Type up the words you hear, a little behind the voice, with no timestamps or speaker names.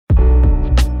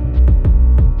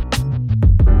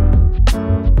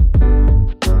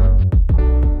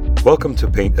Welcome to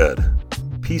Paint Ed.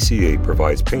 PCA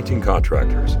provides painting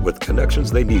contractors with connections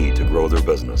they need to grow their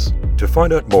business. To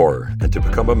find out more and to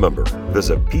become a member,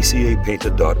 visit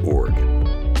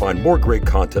pcapainted.org. Find more great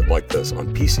content like this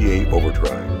on PCA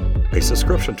Overdrive. A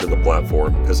subscription to the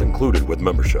platform is included with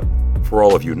membership. For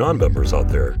all of you non-members out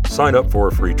there, sign up for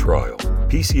a free trial.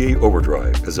 PCA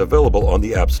Overdrive is available on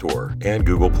the App Store and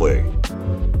Google Play.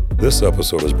 This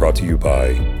episode is brought to you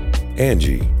by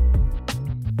Angie,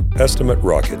 Estimate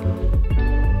Rocket,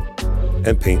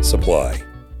 and Paint Supply.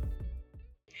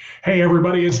 Hey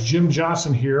everybody, it's Jim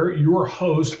Johnson here, your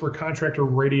host for Contractor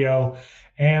Radio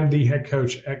and the head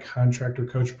coach at Contractor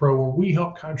Coach Pro, where we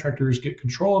help contractors get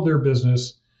control of their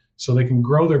business so they can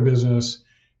grow their business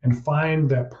and find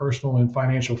that personal and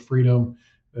financial freedom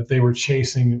that they were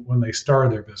chasing when they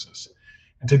started their business.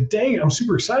 And today I'm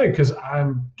super excited because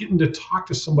I'm getting to talk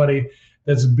to somebody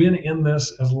that's been in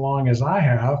this as long as I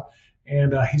have.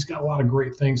 And he's got a lot of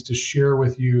great things to share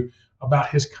with you about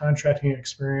his contracting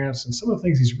experience and some of the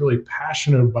things he's really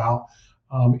passionate about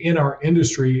in our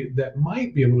industry that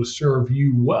might be able to serve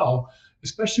you well,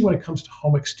 especially when it comes to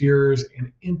home exteriors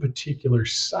and in particular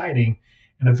siding,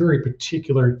 and a very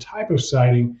particular type of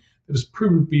siding that has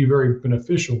proven to be very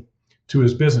beneficial to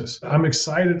his business. I'm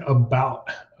excited about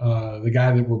the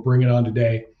guy that we're bringing on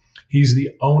today. He's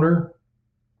the owner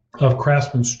of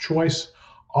Craftsman's Choice,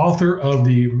 author of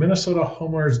the Minnesota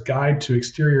Homeowner's Guide to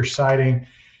Exterior Siding.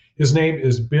 His name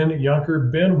is Ben Junker.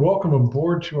 Ben, welcome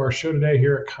aboard to our show today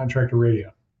here at Contractor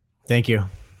Radio. Thank you.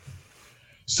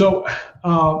 So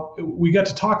we got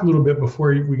to talk a little bit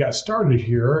before we got started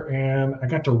here, and I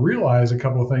got to realize a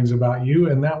couple of things about you,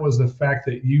 and that was the fact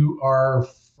that you are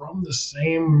from the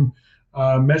same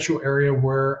metro area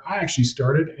where I actually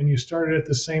started, and you started at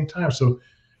the same time. So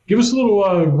give us a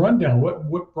little rundown.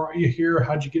 What brought you here?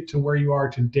 How'd you get to where you are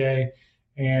today?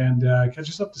 And catch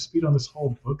us up to speed on this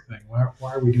whole book thing. Why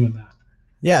are we doing that?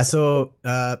 Yeah, so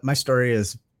my story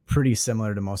is pretty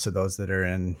similar to most of those that are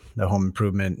in the home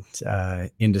improvement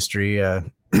industry.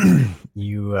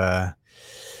 You out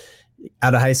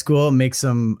of high school, make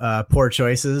some poor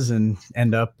choices and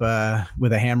end up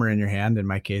with a hammer in your hand. In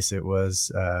my case, it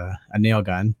was a nail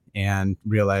gun, and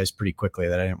realized pretty quickly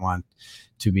that I didn't want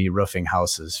to be roofing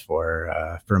houses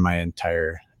for my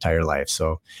entire life.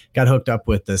 So got hooked up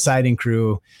with the siding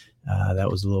crew. That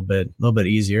was a little bit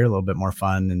easier, a little bit more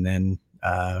fun, and then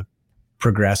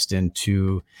progressed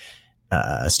into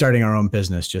starting our own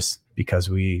business just because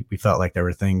we felt like there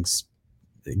were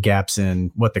gaps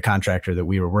in what the contractor that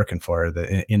we were working for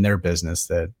in their business,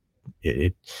 that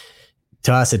it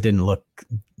to us, it didn't look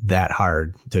that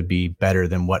hard to be better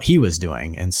than what he was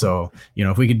doing. And so,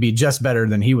 if we could be just better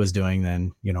than he was doing,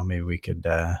 then, maybe we could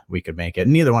make it.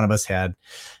 And neither one of us had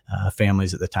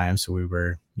families at the time. So we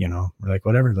were, we're like,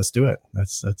 whatever, let's do it.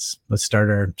 Let's start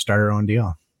our own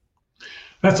deal.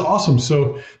 That's awesome.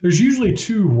 So there's usually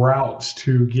two routes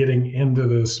to getting into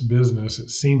this business. It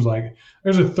seems like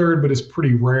there's a third, but it's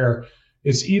pretty rare.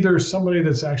 It's either somebody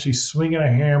that's actually swinging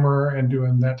a hammer and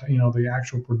doing that, the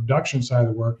actual production side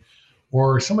of the work,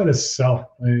 or somebody that's selling,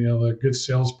 they're a good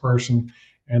salesperson,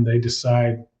 and they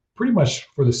decide pretty much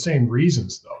for the same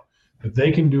reasons, though, that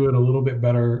they can do it a little bit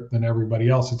better than everybody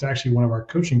else. It's actually one of our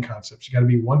coaching concepts. You got to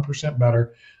be 1%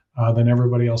 better than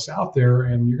everybody else out there,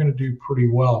 and you're going to do pretty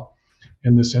well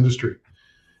in this industry.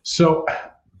 So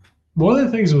one of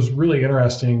the things that was really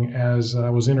interesting as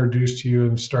I was introduced to you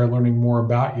and started learning more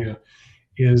about you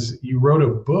is you wrote a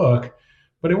book,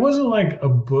 but it wasn't like a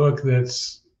book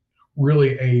that's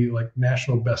really a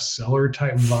national bestseller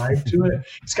type vibe to it.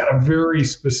 It's got a very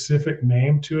specific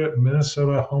name to it,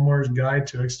 Minnesota Homeowner's Guide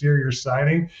to Exterior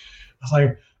Siding. I was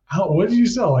like, what did you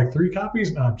sell? 3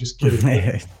 copies? No, I'm just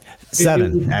kidding.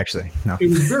 7, actually. No. It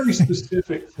was very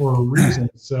specific for a reason.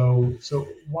 So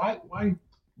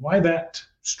why that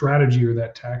strategy or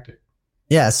that tactic?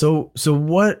 Yeah. So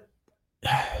what,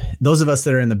 those of us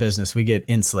that are in the business, we get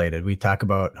insulated. We talk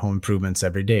about home improvements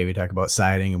every day. We talk about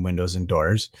siding and windows and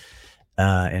doors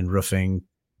and roofing.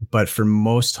 But for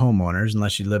most homeowners,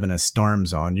 unless you live in a storm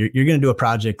zone, you're going to do a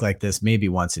project like this maybe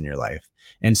once in your life.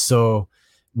 And so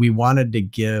we wanted to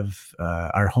give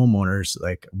our homeowners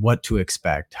what to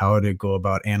expect, how to go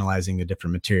about analyzing the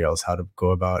different materials, how to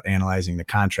go about analyzing the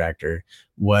contractor,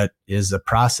 what is a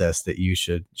process that you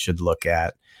should look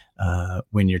at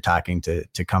when you're talking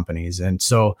to companies. And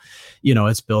so,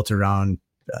 it's built around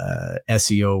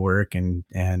SEO work and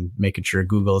making sure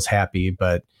Google is happy,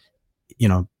 but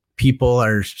people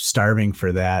are starving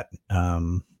for that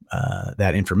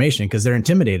information because they're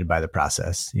intimidated by the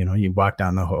process. You walk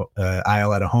down the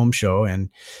aisle at a home show and,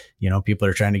 people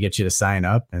are trying to get you to sign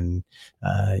up, and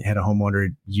had a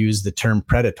homeowner use the term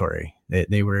predatory.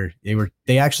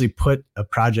 They actually put a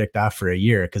project off for a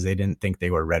year because they didn't think they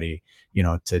were ready,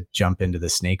 to jump into the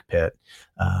snake pit.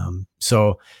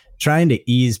 So trying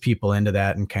to ease people into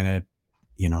that and kind of,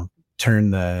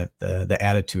 turn the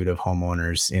attitude of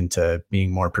homeowners into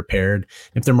being more prepared.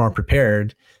 If they're more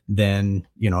prepared, then,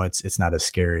 it's not as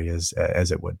scary as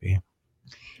it would be.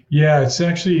 Yeah, it's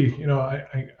actually,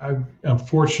 I'm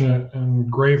fortunate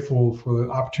and grateful for the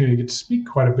opportunity to get to speak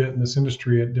quite a bit in this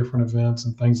industry at different events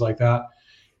and things like that.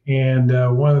 And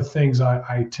one of the things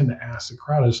I tend to ask the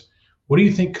crowd is, what do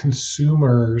you think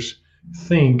consumers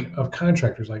think of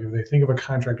contractors? Like, if they think of a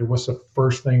contractor, what's the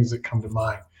first things that come to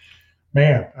mind?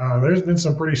 Man, there's been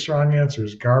some pretty strong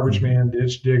answers. Garbage man,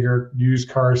 ditch digger, used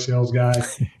car sales guy.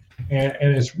 And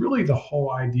it's really the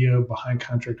whole idea behind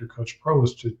Contractor Coach Pro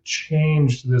is to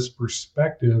change this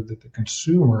perspective that the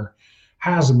consumer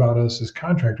has about us as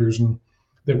contractors, and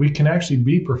that we can actually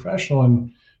be professional,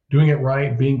 and doing it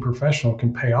right, being professional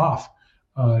can pay off,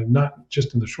 not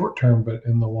just in the short term, but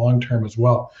in the long term as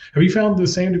well. Have you found the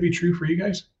same to be true for you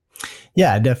guys?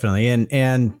 Yeah, definitely.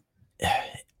 And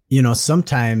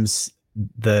sometimes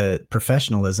the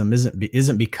professionalism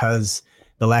isn't because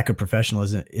the lack of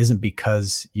professionalism isn't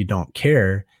because you don't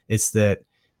care. It's that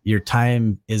your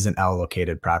time isn't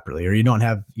allocated properly, or you don't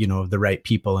have, the right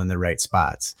people in the right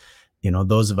spots.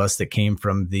 Those of us that came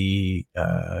from the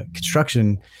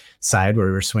construction side where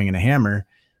we were swinging a hammer,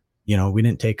 we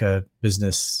didn't take a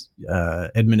business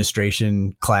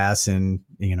administration class in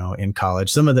college.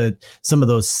 Some of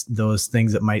those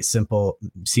things that might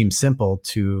seem simple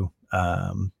to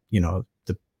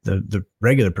the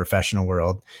regular professional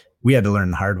world, we had to learn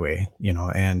the hard way,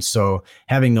 and so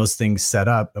having those things set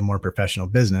up, a more professional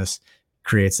business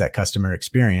creates that customer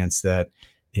experience that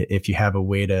if you have a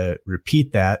way to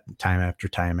repeat that time after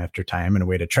time after time and a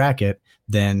way to track it,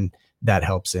 then that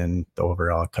helps in the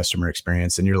overall customer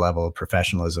experience and your level of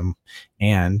professionalism,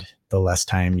 and the less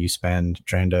time you spend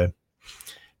trying to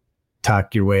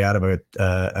talk your way out of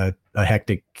a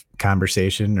hectic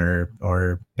conversation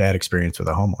or bad experience with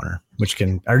a homeowner, which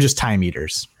are just time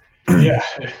eaters. Yeah,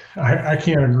 I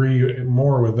can't agree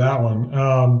more with that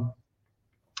one.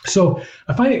 So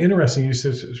I find it interesting. You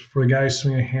said for the guys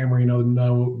swinging a hammer,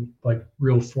 no like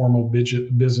real formal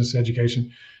business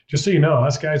education. Just so you know,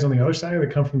 us guys on the other side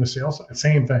that come from the sales side,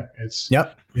 same thing.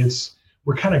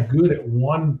 We're kind of good at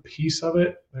one piece of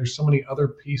it. There's so many other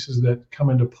pieces that come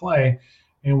into play,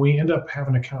 and we end up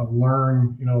having to kind of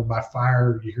learn, by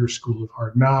fire. You hear School of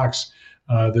Hard Knocks,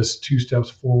 this 2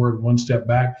 steps forward, 1 step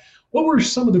back. What were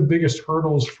some of the biggest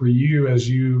hurdles for you as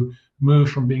you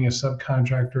moved from being a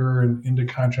subcontractor and into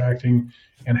contracting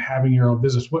and having your own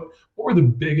business? What were the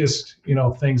biggest,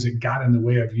 things that got in the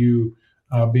way of you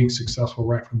being successful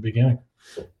right from the beginning?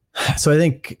 So I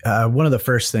think one of the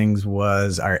first things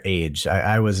was our age.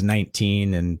 I was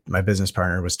 19 and my business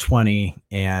partner was 20,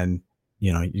 and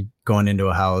going into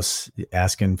a house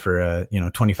asking for a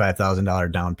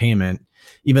 $25,000 down payment,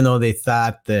 even though they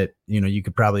thought that you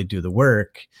could probably do the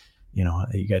work.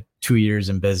 You got 2 years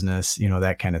in business,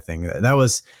 that kind of thing. That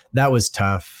was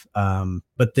tough.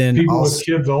 But then people with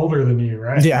kids older than you,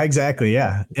 right? Yeah, exactly.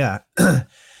 Yeah. Yeah.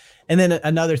 And then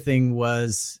another thing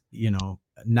was,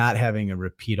 not having a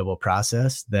repeatable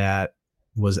process that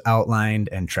was outlined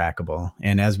and trackable.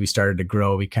 And as we started to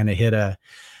grow, we kind of hit a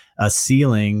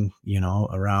ceiling,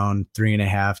 around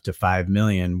 3.5 to 5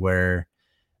 million, where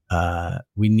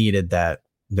we needed that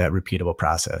repeatable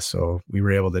process. So we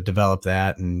were able to develop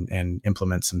that and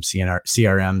implement some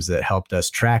CRMs that helped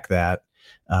us track that.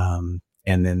 And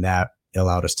then that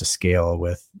allowed us to scale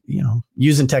with,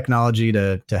 using technology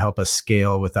to help us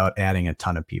scale without adding a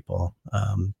ton of people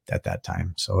at that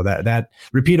time. So that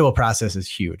repeatable process is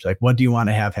huge. Like, what do you want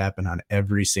to have happen on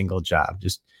every single job?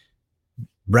 Just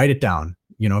write it down,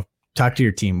 talk to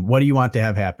your team. What do you want to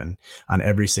have happen on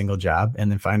every single job? And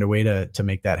then find a way to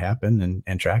make that happen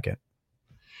and track it.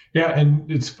 Yeah, and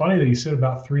it's funny that you said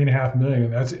about 3.5 million.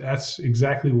 That's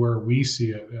exactly where we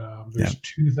see it. There's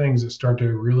 2 things that start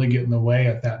to really get in the way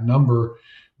at that number,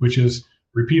 which is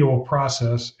repeatable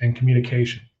process and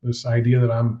communication. This idea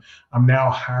that I'm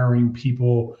now hiring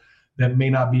people that may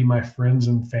not be my friends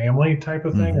and family type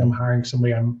of thing. Mm-hmm. I'm hiring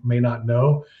somebody I may not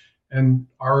know, and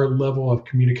our level of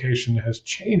communication has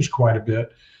changed quite a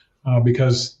bit.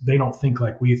 Because they don't think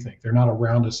like we think. They're not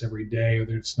around us every day, or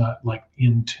it's not like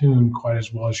in tune quite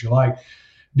as well as you like.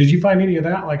 Did you find any of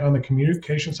that, like on the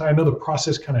communication side? I know the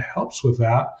process kind of helps with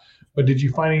that, but did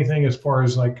you find anything as far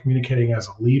as like communicating as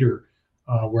a leader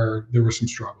where there were some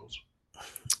struggles?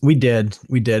 We did.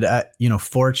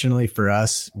 Fortunately for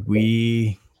us,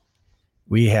 we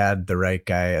we had the right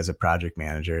guy as a project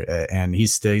manager, and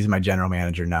he's my general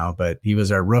manager now, but he was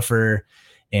our roofer,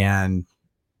 and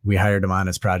we hired him on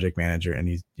as project manager,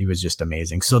 and he was just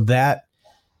amazing. So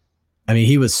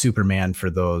he was Superman for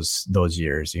those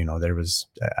years. There was,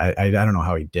 I don't know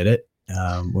how he did it.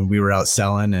 When we were out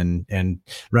selling and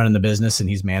running the business, and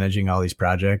he's managing all these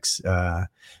projects.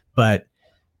 But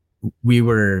we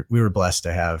were blessed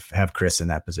to have Chris in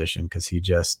that position, because he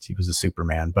was a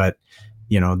Superman. But,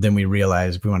 then we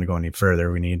realized if we want to go any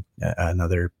further, we need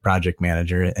another project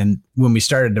manager. And when we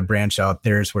started to branch out,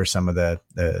 there's where some of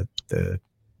the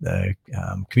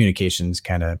communications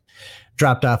kind of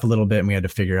dropped off a little bit, and we had to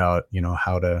figure out,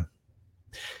 how to.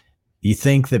 You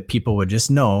think that people would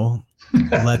just know,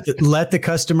 let the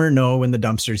customer know when the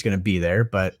dumpster is going to be there,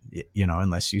 but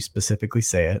unless you specifically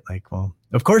say it, like, well,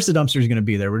 of course the dumpster is going to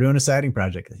be there. We're doing a siding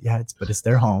project. Yeah, but it's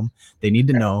their home. They need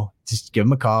to know. Just give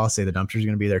them a call. Say the dumpster is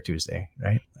going to be there Tuesday,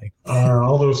 right? Like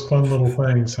all those fun little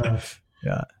things, huh?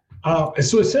 Yeah.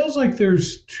 So it sounds like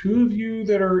there's two of you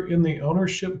that are in the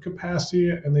ownership capacity,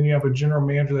 and then you have a general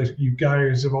manager that you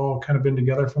guys have all kind of been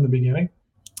together from the beginning.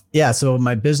 Yeah. So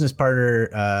my business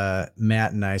partner,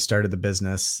 Matt, and I started the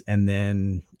business, and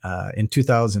then in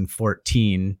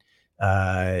 2014,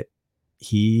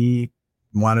 he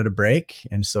wanted a break,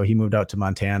 and so he moved out to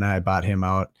Montana. I bought him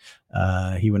out.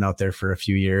 He went out there for a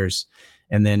few years.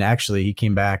 And then actually he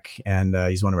came back, and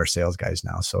he's one of our sales guys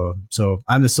now. So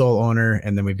I'm the sole owner,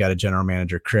 and then we've got a general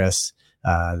manager, Chris,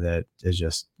 that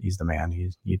is he's the man.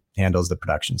 He handles the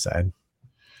production side.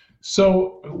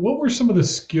 So what were some of the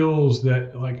skills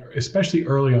that, like, especially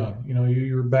early on,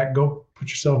 you're back, go put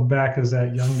yourself back as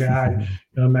that young guy,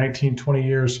 19, 20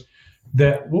 years,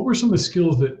 what were some of the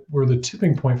skills that were the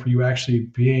tipping point for you actually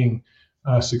being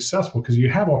successful? Because you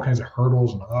have all kinds of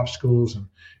hurdles and obstacles and,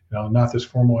 not this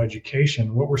formal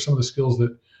education. What were some of the skills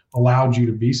that allowed you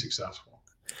to be successful?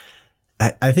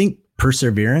 I think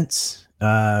perseverance.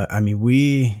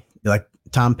 We like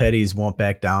Tom Petty's "Won't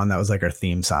Back Down." That was like our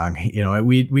theme song.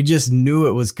 We just knew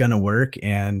it was going to work,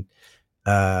 and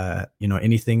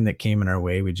anything that came in our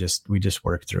way, we just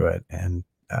worked through it. And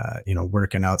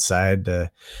working outside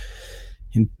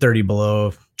in 30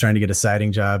 below, trying to get a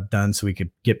siding job done so we could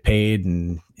get paid,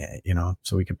 and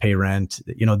so we could pay rent,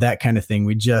 that kind of thing.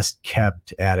 We just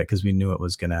kept at it because we knew it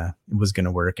was gonna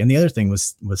work. And the other thing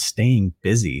was staying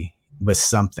busy with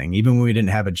something, even when we didn't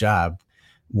have a job.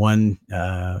 One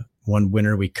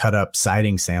winter we cut up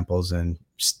siding samples and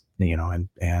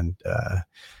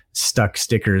stuck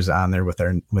stickers on there with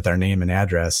our name and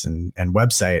address and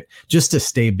website, just to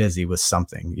stay busy with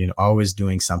something, always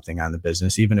doing something on the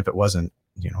business, even if it wasn't,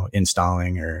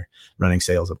 installing or running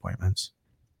sales appointments.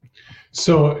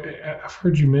 So I've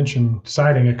heard you mention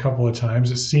siding a couple of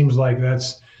times. It seems like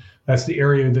that's the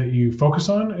area that you focus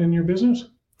on in your business.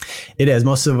 It is.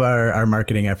 Most of our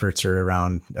marketing efforts are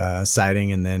around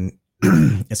siding, and then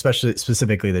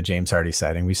specifically the James Hardie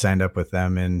siding. We signed up with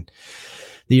them in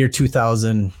the year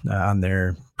 2000 on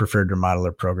their preferred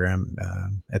remodeler program.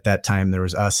 At that time, there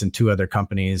was us and two other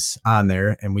companies on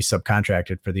there, and we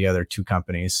subcontracted for the other two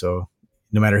companies. So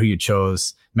no matter who you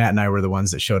chose, Matt and I were the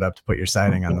ones that showed up to put your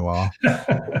siding on the wall.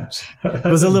 It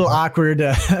was a little awkward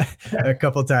a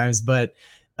couple of times, but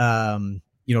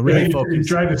really focused. You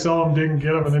tried to sell them, didn't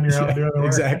get them, and then you're out doing the work.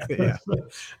 Exactly. Yeah.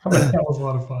 That was a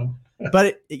lot of fun.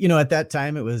 But at that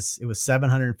time it was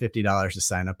 $750 to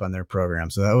sign up on their program.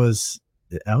 So that was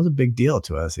a big deal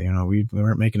to us. We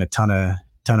weren't making a ton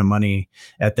of money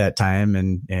at that time,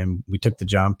 and we took the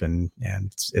jump, and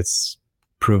it's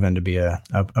proven to be a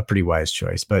pretty wise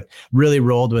choice. But really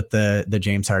rolled with the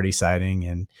James Hardie siding,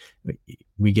 and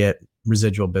we get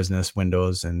residual business,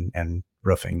 windows and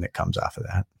roofing that comes off of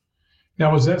that.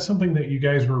 Now, was that something that you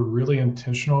guys were really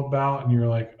intentional about, and you're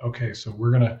like, okay, so we're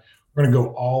gonna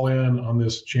go all in on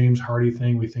this James Hardie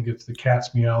thing? We think it's the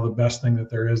cat's meow, the best thing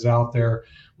that there is out there.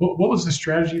 What was the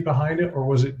strategy behind it, or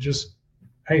was it just,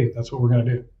 hey, that's what we're gonna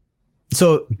do?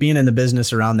 So being in the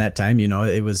business around that time,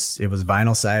 it was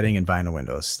vinyl siding and vinyl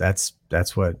windows. That's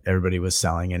what everybody was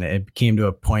selling, and it came to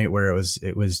a point where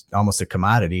it was almost a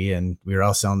commodity, and we were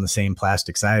all selling the same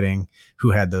plastic siding.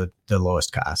 Who had the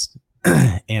lowest cost?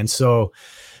 And so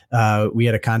we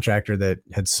had a contractor that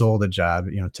had sold a job,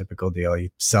 typical deal.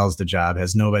 He sells the job,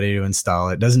 has nobody to install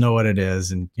it, doesn't know what it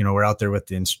is. And, we're out there with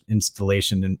the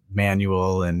installation and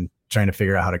manual and trying to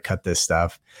figure out how to cut this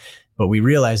stuff. But we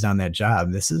realized on that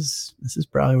job, this is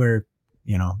probably where,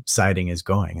 siding is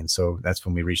going. And so that's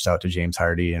when we reached out to James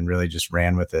Hardie and really just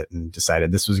ran with it and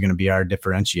decided this was going to be our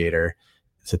differentiator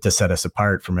to set us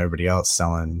apart from everybody else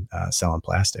selling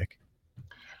plastic.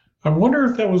 I wonder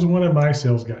if that was one of my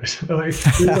sales guys. Like,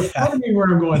 there's a part of me where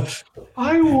I'm going,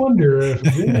 I wonder if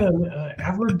Ben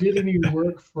ever did any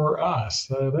work for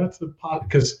us. That's a pot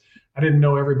because I didn't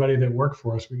know everybody that worked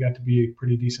for us. We got to be a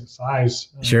pretty decent size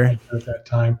Sure. at that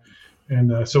time,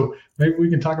 and so maybe we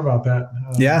can talk about that.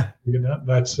 Yeah.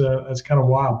 That's kind of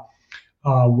wild.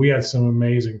 We had some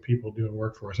amazing people doing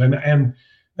work for us, and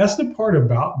that's the part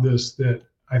about this that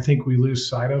I think we lose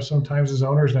sight of sometimes as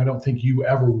owners, and I don't think you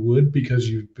ever would because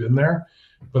you've been there.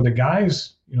 But the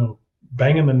guys,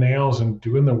 banging the nails and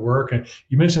doing the work, and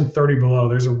you mentioned 30 below.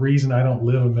 There's a reason I don't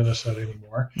live in Minnesota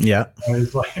anymore. Yeah,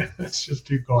 it's like it's just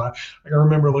too cold. I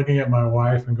remember looking at my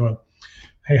wife and going,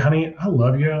 "Hey, honey, I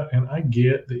love you, and I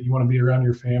get that you want to be around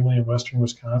your family in Western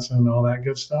Wisconsin and all that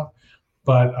good stuff.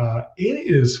 But it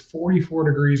is 44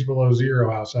 degrees below zero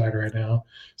outside right now.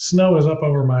 Snow is up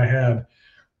over my head.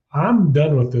 I'm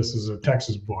done with this as a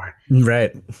Texas boy."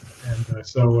 Right. And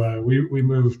so we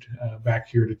moved back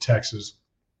here to Texas.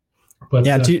 But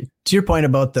yeah, to your point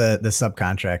about the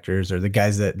subcontractors or the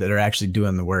guys that are actually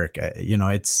doing the work,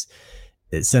 it's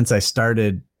since I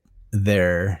started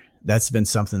there, that's been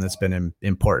something that's been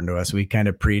important to us. We kind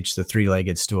of preach the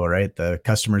three-legged stool, right? The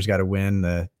customer's got to win,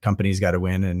 the company's got to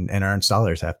win, and our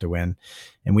installers have to win.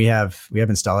 And we have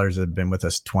installers that have been with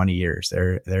us 20 years.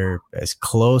 They're as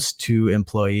close to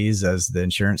employees as the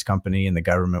insurance company and the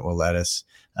government will let us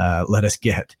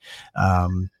get.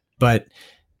 But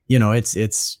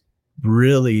it's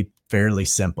really fairly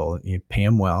simple. You pay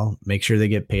them well, make sure they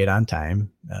get paid on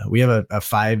time. We have a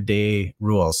 5-day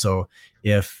rule. So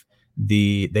if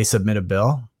they submit a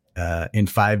bill, in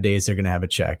 5 days, they're going to have a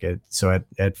check. So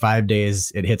at 5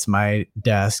 days, it hits my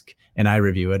desk and I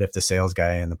review it. If the sales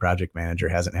guy and the project manager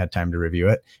hasn't had time to review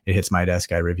it, it hits my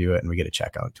desk, I review it, and we get a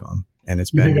check out to them. And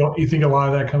you think a lot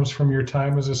of that comes from your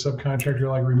time as a subcontractor,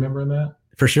 like remembering that?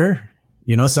 For sure.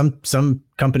 Some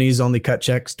companies only cut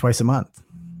checks twice a month.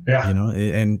 Yeah.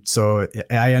 And so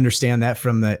I understand that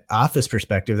from the office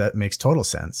perspective, that makes total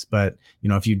sense. But,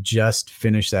 if you just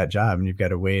finish that job and you've got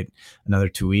to wait another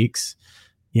 2 weeks,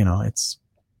 it's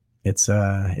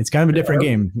kind of a different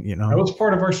game, That was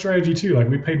part of our strategy too. Like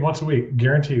we paid once a week,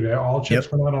 guaranteed. All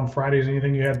checks went out on Fridays.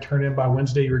 Anything you had to turn in by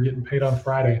Wednesday, you were getting paid on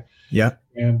Friday. Yeah.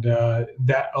 And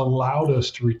that allowed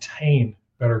us to retain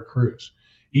better crews.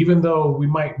 Even though we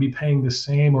might be paying the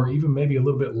same or even maybe a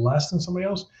little bit less than somebody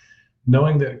else,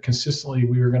 knowing that consistently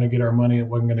we were going to get our money and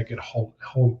wasn't going to get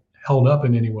held up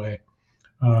in any way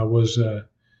was a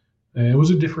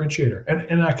differentiator.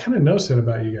 And I kind of noticed that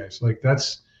about you guys. Like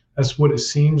that's what it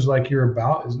seems like you're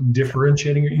about, is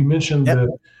differentiating. You mentioned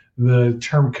the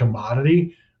term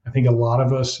commodity. I think a lot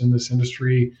of us in this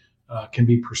industry can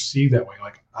be perceived that way.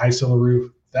 Like I sell a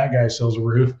roof, that guy sells a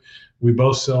roof. We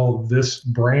both sell this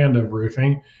brand of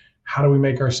roofing. How do we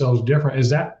make ourselves different? Is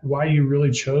that why you really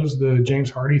chose the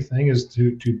James Hardy thing, is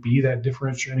to be that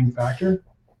differentiating factor?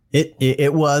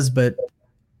 It was, but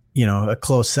a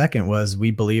close second was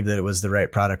we believed that it was the right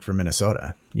product for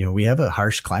Minnesota. We have a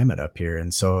harsh climate up here.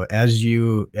 And so as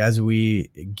we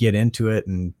get into it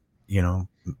and,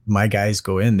 my guys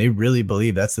go in, they really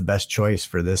believe that's the best choice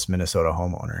for this Minnesota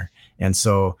homeowner. And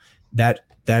so that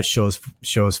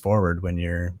shows forward when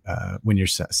you're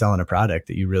selling a product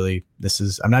that you really,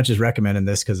 I'm not just recommending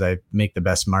this because I make the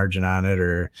best margin on it,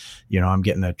 or, I'm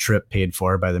getting a trip paid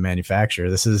for by the manufacturer.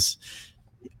 Those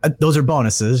are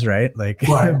bonuses, right? Like,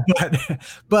 right.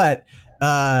 but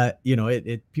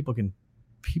people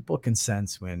can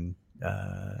sense when,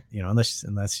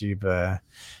 unless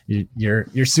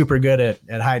you're super good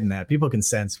at hiding that. People can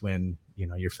sense when,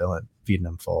 you're feeding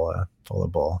them full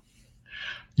of bull.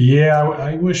 Yeah,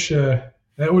 I wish that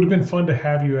would have been fun to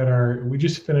have you at we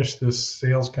just finished this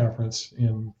sales conference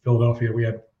in Philadelphia. We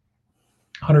had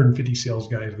 150 sales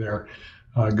guys there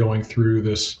going through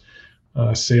this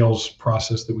sales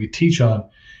process that we teach on.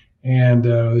 And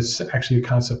it's actually a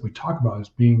concept we talk about, is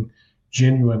being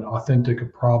genuine, authentic, a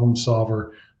problem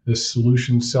solver, this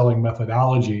solution selling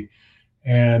methodology.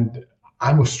 And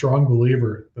I'm a strong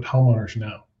believer that homeowners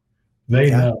know.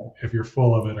 They know if you're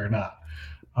full of it or not.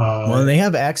 Well, they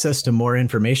have access to more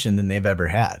information than they've ever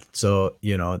had. So,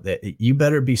 you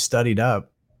better be studied up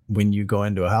when you go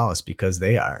into a house, because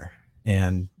they are.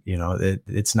 And,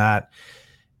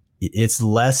 it's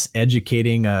less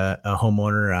educating a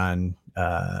homeowner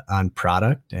on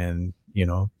product and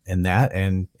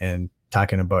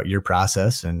talking about your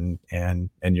process and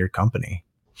your company.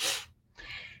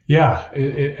 Yeah.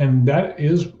 And that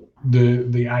is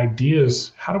the idea,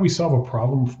 is how do we solve a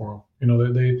problem for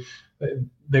them?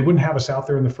 They wouldn't have us out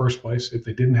there in the first place if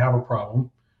they didn't have a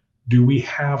problem. Do we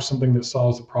have something that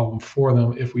solves the problem for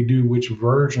them? If we do, which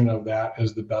version of that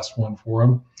is the best one for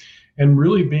them? and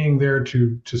really being there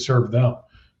to serve them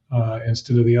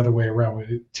instead of the other way around.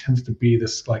 It tends to be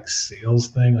this like sales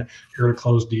thing, like here to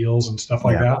close deals and stuff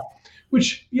like that,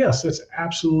 which, yes, that's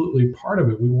absolutely part of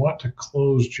it. We want to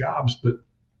close jobs, but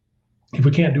if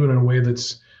we can't do it in a way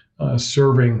that's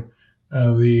serving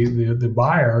the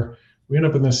buyer, we end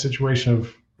up in this situation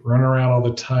of running around all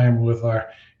the time with our,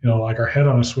 like our head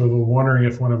on a swivel, wondering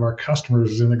if one of our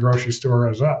customers is in the grocery store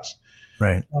as us.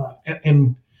 Right.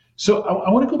 And so I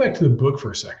want to go back to the book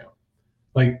for a second.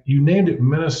 Like you named it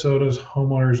Minnesota's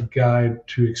Homeowner's Guide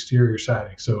to Exterior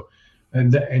Siding. So,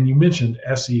 and you mentioned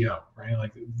SEO, right?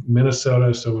 Like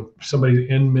Minnesota. So when somebody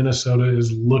in Minnesota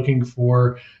is looking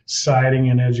for siding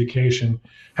and education,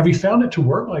 have you found it to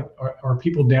work? Like, are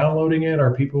people downloading it?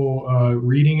 Are people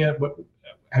reading it?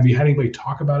 Have you had anybody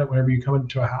talk about it whenever you come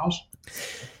into a house?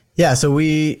 Yeah. So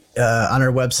we, on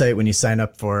our website, when you sign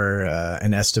up for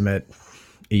an estimate,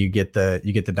 you get the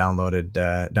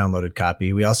downloaded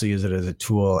copy. We also use it as a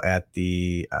tool at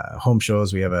the home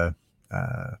shows. We have a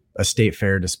state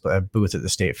fair display, a booth at the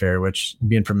state fair, which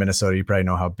being from Minnesota, you probably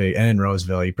know how big, and in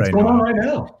Roseville, you probably know. What's going on right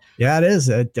now? Yeah, it is.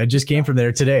 I just came from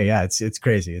there today. Yeah, it's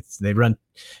crazy. They run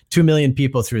 2 million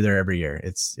people through there every year.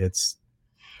 It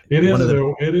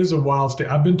is a wild state.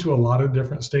 I've been to a lot of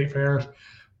different state fairs.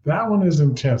 That one is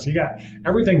intense. You got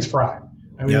everything's fried.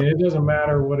 I mean, It doesn't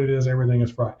matter what it is. Everything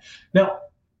is fried. Now,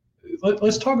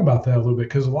 let's talk about that a little bit,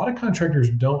 because a lot of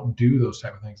contractors don't do those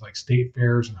type of things like state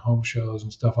fairs and home shows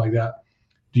and stuff like that.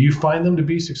 Do you find them to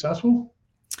be successful?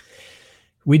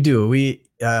 We do.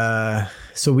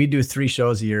 So we do 3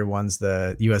 shows a year. One's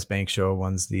the U.S. Bank show,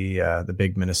 one's the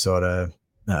big Minnesota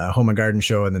Home and Garden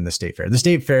show, and then the state fair. The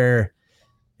state fair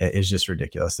is just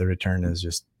ridiculous. The return is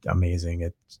just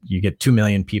amazing. You get 2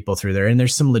 million people through there, and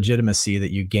there's some legitimacy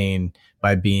that you gain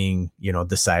by being,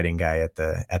 the siding guy at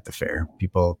the fair.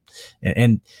 People,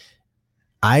 and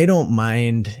I don't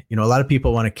mind. A lot of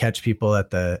people want to catch people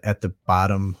at the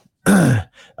bottom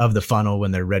of the funnel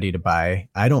when they're ready to buy.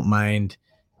 I don't mind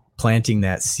planting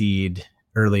that seed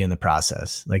early in the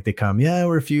process. Like they come,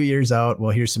 we're a few years out.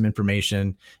 Well, here's some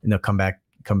information, and they'll come back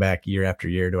year after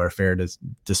year to our fair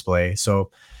display.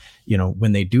 So,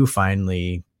 when they do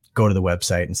finally go to the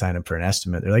website and sign up for an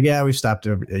estimate, they're like, yeah, we've stopped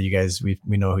you guys. We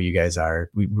know who you guys are.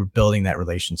 We're building that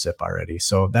relationship already.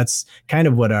 So that's kind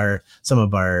of what some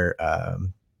of our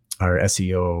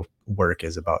SEO work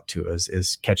is about too,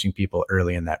 is catching people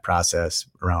early in that process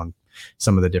around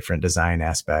some of the different design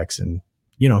aspects, and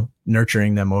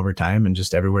nurturing them over time, and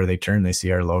just everywhere they turn, they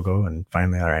see our logo, and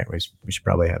finally, all right, we should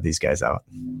probably have these guys out.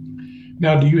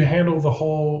 Now, do you handle the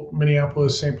whole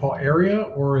Minneapolis, St. Paul area,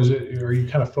 or are you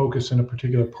kind of focused in a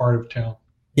particular part of town?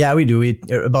 Yeah, we do. We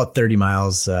about 30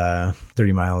 miles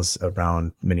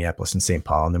around Minneapolis and St.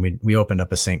 Paul. And then we opened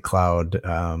up a St. Cloud,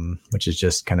 which is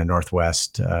just kind of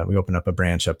northwest. We opened up a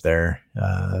branch up there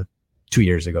 2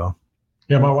 years ago.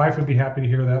 Yeah, my wife would be happy to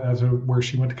hear that. That's where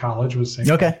she went to college, was St.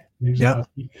 Okay. Yeah.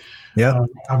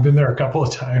 I've been there a couple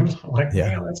of times. I'm like,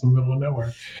 man, that's in the middle of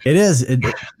nowhere. It is.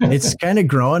 It's kind of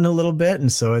growing a little bit,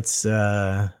 and so it's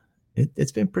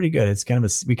been pretty good. It's kind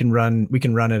of we can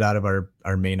run it out of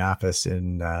our main office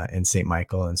in St.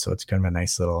 Michael, and so it's kind of a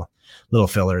nice little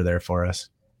filler there for us.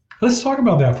 Let's talk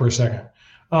about that for a second.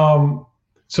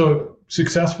 So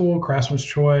successful Craftsman's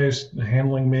Choice,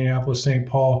 handling Minneapolis, St.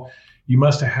 Paul. You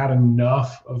must have had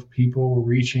enough of people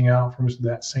reaching out from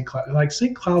that St. Cloud. Like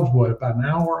St. Cloud's, what, about an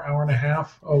hour and a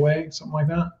half away, something like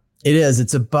that? It is.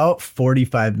 It's about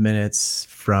 45 minutes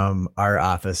from our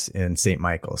office in St.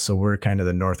 Michael. So we're kind of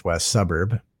the northwest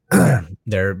suburb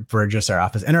there for just our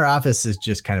office. And our office is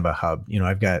just kind of a hub.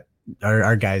 I've got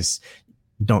our guys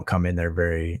don't come in there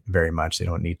very, very much. They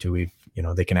don't need to.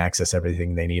 They can access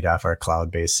everything they need off our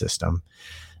cloud-based system.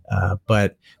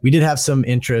 But we did have some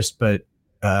interest, but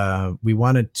we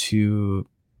wanted to.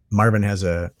 Marvin has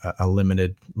a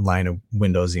limited line of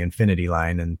windows, the Infinity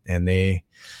line, and they,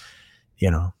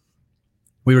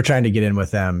 we were trying to get in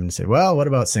with them and say, well, what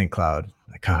about St. Cloud?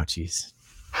 Like, oh, geez.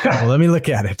 Well, let me look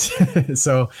at it.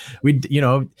 So we,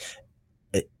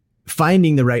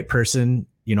 finding the right person,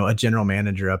 a general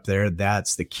manager up there,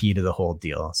 that's the key to the whole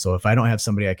deal. So if I don't have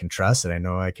somebody I can trust and I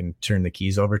know I can turn the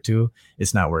keys over to,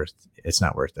 it's not worth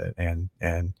it.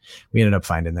 And we ended up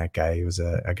finding that guy. He was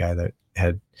a guy that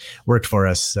had worked for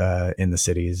us in the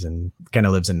cities and kind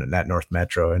of lives in that North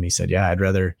Metro. And he said, yeah, I'd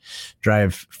rather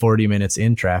drive 40 minutes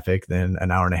in traffic than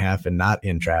an hour and a half and not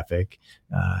in traffic.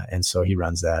 And so he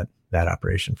runs that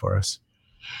operation for us.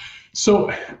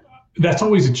 So that's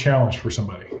always a challenge for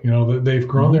somebody. They've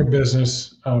grown their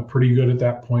business pretty good at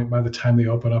that point. By the time they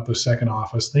open up a second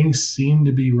office, things seem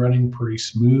to be running pretty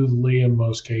smoothly in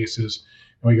most cases.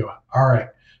 And we go, all right,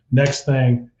 Next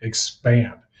thing,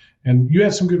 expand. And you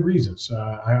had some good reasons.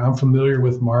 I'm familiar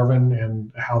with Marvin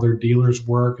and how their dealers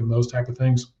work and those type of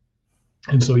things.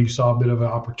 And so you saw a bit of an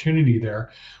opportunity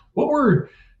there. What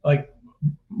were, like,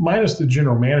 minus the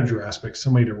general manager aspect,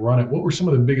 somebody to run it, what were some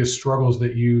of the biggest struggles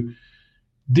that you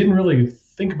didn't really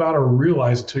think about or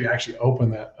realize until you actually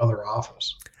opened that other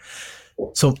office?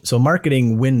 So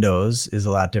marketing windows is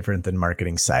a lot different than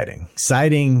marketing siding.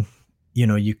 Siding,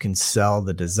 you can sell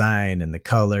the design and the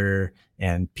color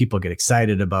and people get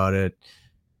excited about it.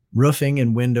 Roofing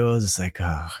and windows, it's like,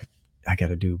 oh, I got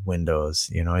to do windows.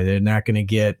 They're not going to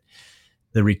get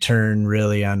the return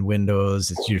really on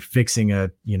windows. You're fixing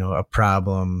a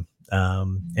problem.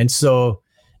 And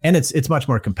it's much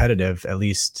more competitive, at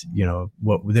least,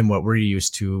 than what we're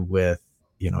used to with,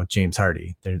 James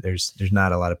Hardie. There's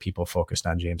not a lot of people focused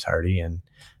on James Hardie, and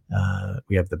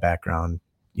we have the background,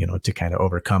 to kind of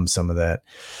overcome some of that.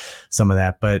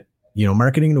 But,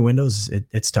 marketing the windows,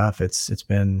 it's tough. It's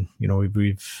been,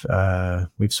 we've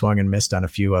swung and missed on a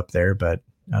few up there, but,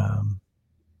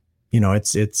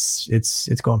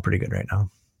 it's going pretty good right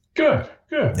now. Good.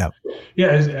 Yep.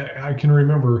 Yeah, I can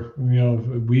remember,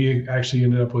 we actually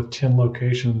ended up with 10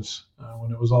 locations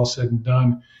when it was all said and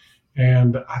done.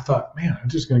 And I thought, man, I'm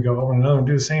just going to go over another and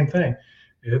do the same thing.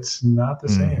 It's not the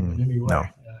same in any way. No.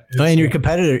 And your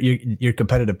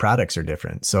competitive products are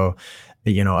different. So,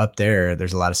 up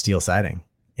there's a lot of steel siding,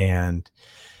 and,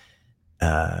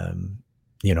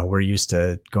 we're used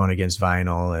to going against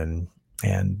vinyl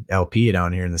and LP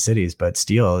down here in the cities, but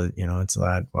steel, it's a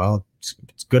lot. Well,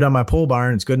 it's good on my pole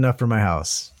barn. It's good enough for my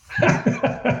house.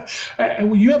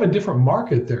 And you have a different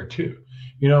market there too.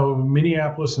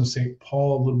 Minneapolis and St.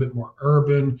 Paul, a little bit more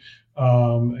urban,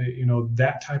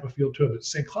 that type of feel to it. But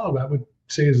St. Cloud, I would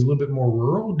say, is a little bit more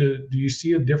rural. Do you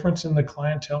see a difference in the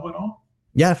clientele at all?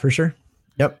 Yeah, for sure.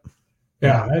 Yep.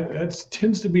 Yeah, that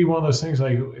tends to be one of those things,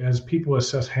 like, as people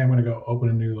assess, hey, I'm going to go open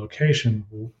a new location.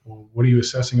 Well, what are you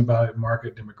assessing about it?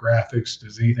 Market demographics?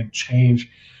 Does anything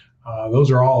change? Those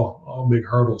are all big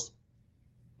hurdles.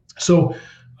 So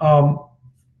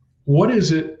what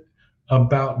is it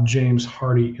about James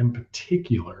Hardie in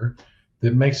particular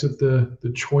that makes it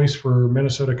the choice for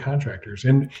Minnesota contractors?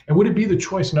 And would it be the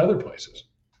choice in other places?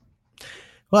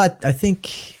 Well, I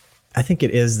think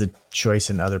it is the choice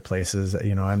in other places.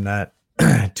 I'm not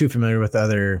too familiar with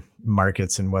other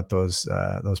markets and what those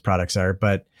products are,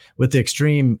 but with the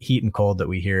extreme heat and cold that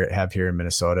we have here in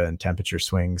Minnesota and temperature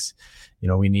swings,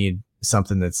 we need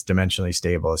something that's dimensionally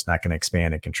stable. It's not going to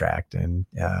expand and contract. And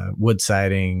wood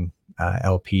siding,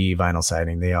 LP, vinyl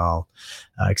siding, they all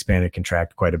expand and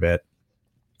contract quite a bit.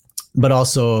 But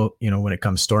also, when it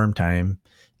comes storm time,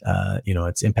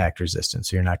 it's impact resistant.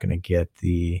 So you're not going to get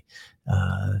the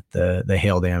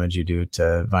hail damage you do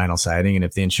to vinyl siding. And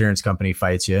if the insurance company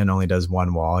fights you and only does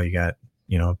one wall, you got,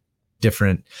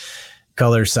 different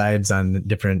color sides on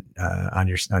different, on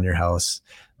your house,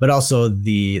 but also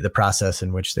the process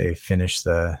in which they finish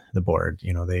the board.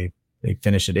 They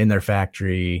finish it in their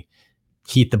factory,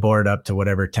 heat the board up to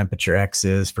whatever temperature X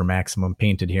is for maximum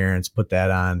paint adherence, put that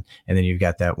on, and then you've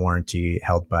got that warranty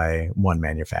held by one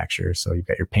manufacturer. So you've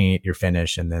got your paint, your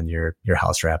finish, and then your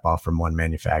house wrap all from one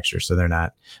manufacturer. So they're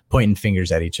not pointing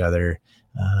fingers at each other,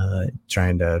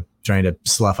 trying to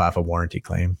slough off a warranty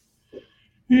claim.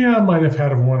 Yeah, I might have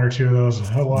had one or two of those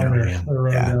along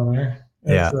down there.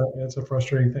 That's a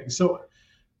frustrating thing. So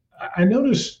I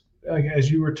noticed, like, as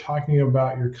you were talking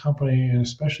about your company and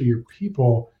especially your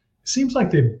people, it seems like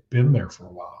they've been there for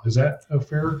a while. Is that a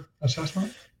fair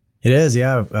assessment? It is,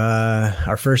 yeah.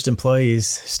 Our first employee's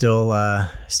still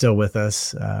with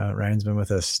us. Ryan's been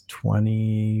with us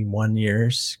 21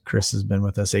 years. Chris has been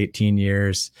with us 18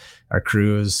 years. Our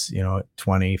crews,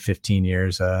 20, 15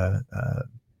 years.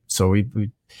 So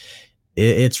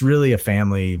it's really a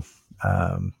family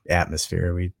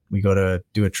atmosphere. We go to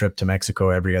do a trip to Mexico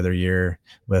every other year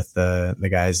with the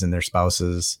guys and their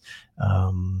spouses.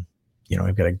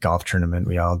 We've got a golf tournament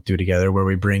we all do together where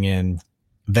we bring in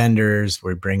vendors,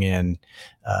 we bring in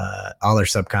all our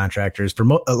subcontractors. For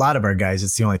a lot of our guys,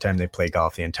 it's the only time they play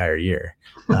golf the entire year.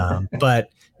 But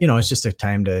it's just a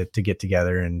time to get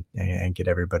together and get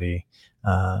everybody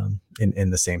in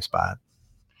the same spot.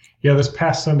 Yeah, this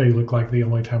past Sunday looked like the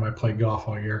only time I played golf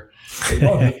all year.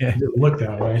 It looked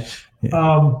that way.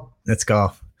 That's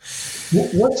golf.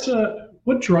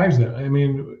 What drives that? I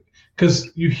mean, because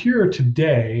you hear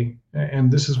today,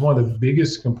 and this is one of the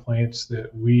biggest complaints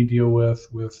that we deal with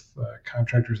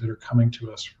contractors that are coming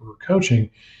to us for coaching,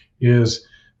 is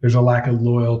there's a lack of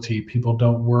loyalty. People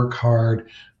don't work hard,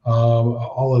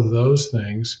 all of those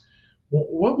things.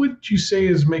 What would you say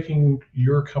is making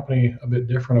your company a bit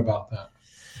different about that?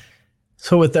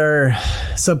 So with our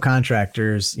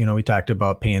subcontractors, we talked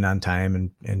about paying on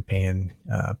time and paying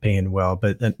well,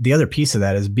 but the other piece of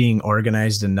that is being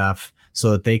organized enough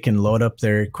so that they can load up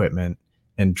their equipment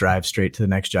and drive straight to the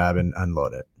next job and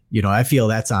unload it. I feel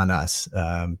that's on us,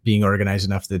 being organized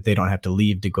enough that they don't have to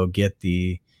leave to go get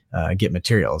get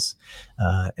materials.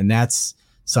 And that's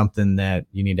something that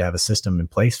you need to have a system in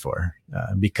place for,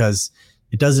 because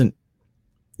it doesn't,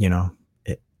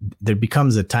 there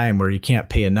becomes a time where you can't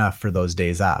pay enough for those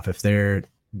days off. If they're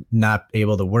not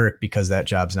able to work because that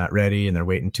job's not ready and they're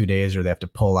waiting 2 days, or they have to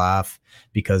pull off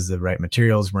because the right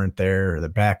materials weren't there or they're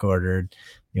back ordered,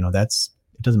 it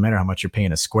doesn't matter how much you're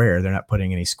paying a square. They're not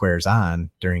putting any squares on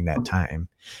during that time.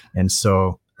 And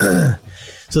so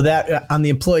that on the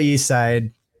employee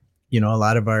side, a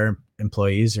lot of our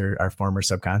employees are former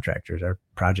subcontractors, our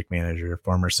project manager,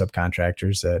 former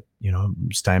subcontractors that,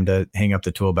 it's time to hang up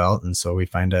the tool belt. And so we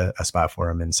find a spot for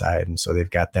them inside. And so they've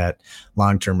got that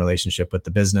long-term relationship with the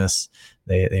business.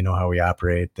 They know how we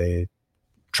operate. They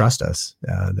trust us,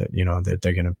 that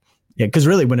they're going to, because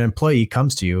really when an employee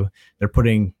comes to you, they're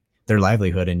putting their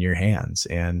livelihood in your hands.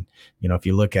 And, if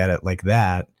you look at it like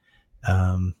that,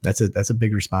 that's a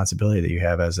big responsibility that you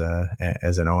have as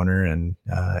an owner and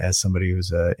as somebody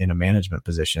who's in a management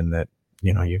position, that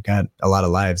you've got a lot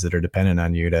of lives that are dependent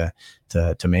on you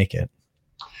to make it.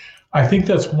 I think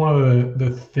that's one of the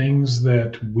things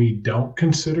that we don't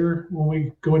consider when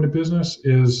we go into business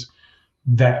is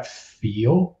that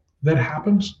feel that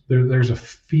happens. There's a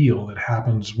feel that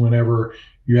happens whenever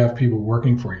you have people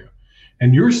working for you.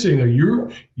 And you're sitting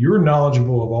there, you're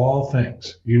knowledgeable of all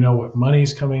things. You know what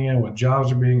money's coming in, what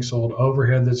jobs are being sold,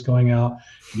 overhead that's going out.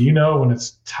 You know when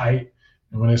it's tight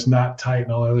and when it's not tight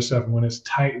and all that other stuff. And when it's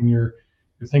tight and you're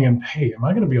thinking, hey, am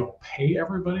I going to be able to pay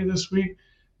everybody this week?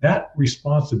 That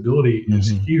responsibility is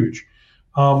huge.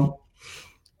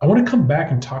 I want to come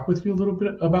back and talk with you a little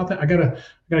bit about that. I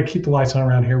gotta keep the lights on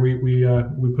around here.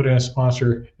 We put in a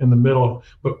sponsor in the middle,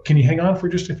 but can you hang on for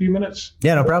just a few minutes?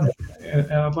 Yeah, no problem.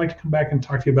 And I'd like to come back and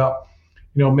talk to you about,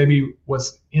 maybe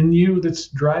what's in you that's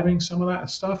driving some of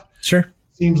that stuff. Sure.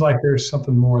 Seems like there's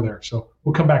something more there. So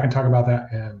we'll come back and talk about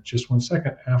that in just 1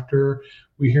 second after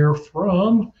we hear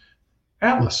from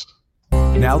Atlas.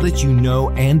 Now that you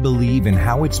know and believe in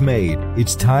how it's made,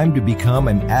 it's time to become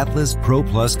an Atlas Pro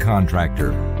Plus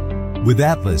contractor. With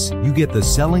Atlas, you get the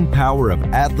selling power of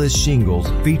Atlas shingles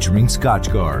featuring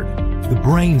Scotchgard, the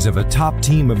brains of a top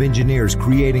team of engineers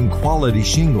creating quality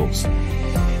shingles,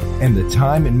 and the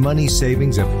time and money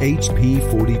savings of HP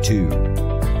 42.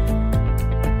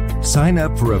 Sign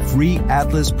up for a free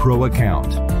Atlas Pro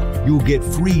account. You'll get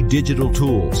free digital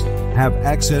tools, have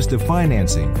access to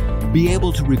financing, be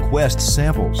able to request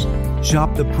samples,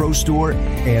 shop the Pro Store,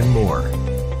 and more.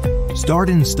 Start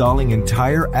installing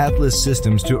entire Atlas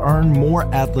systems to earn more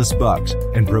Atlas bucks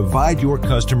and provide your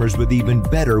customers with even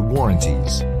better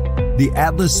warranties. The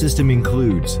Atlas system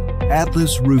includes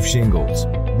Atlas roof shingles,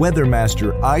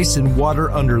 Weathermaster ice and water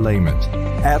underlayment,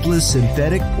 Atlas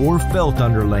synthetic or felt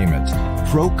underlayment,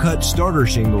 Pro Cut starter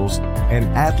shingles, and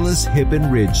Atlas hip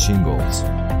and ridge shingles.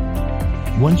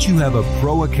 Once you have a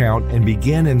Pro account and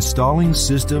begin installing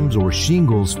systems or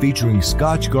shingles featuring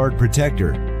Scotchgard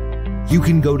Protector, you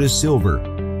can go to silver,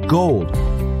 gold,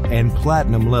 and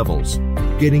platinum levels,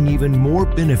 getting even more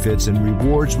benefits and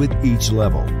rewards with each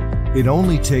level. It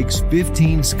only takes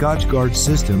 15 Scotchgard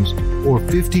systems or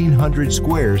 1,500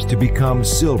 squares to become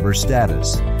silver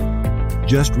status.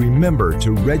 Just remember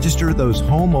to register those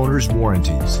homeowners'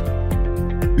 warranties.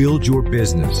 Build your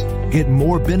business, get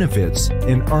more benefits,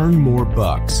 and earn more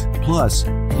bucks. Plus,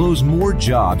 close more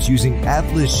jobs using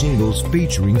Atlas shingles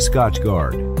featuring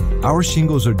Scotchgard. Our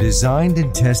shingles are designed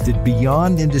and tested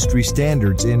beyond industry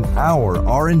standards in our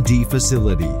R&D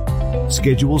facility.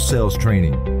 Schedule sales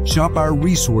training, shop our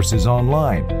resources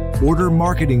online, order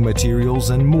marketing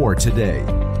materials, and more today.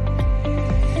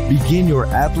 Begin your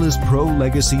Atlas Pro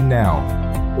legacy now,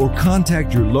 or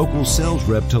contact your local sales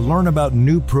rep to learn about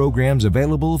new programs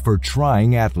available for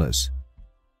trying Atlas.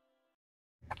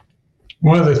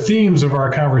 One of the themes of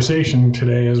our conversation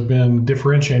today has been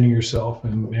differentiating yourself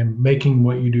and making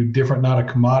what you do different, not a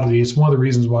commodity. It's one of the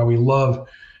reasons why we love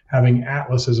having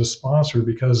Atlas as a sponsor,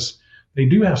 because they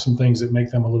do have some things that make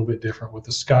them a little bit different with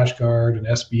the Scotchgard and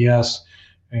SBS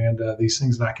and these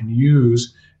things that I can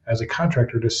use as a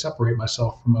contractor to separate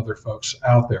myself from other folks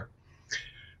out there.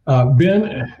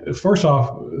 Ben, first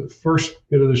off, first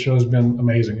bit of the show has been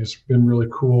amazing. It's been really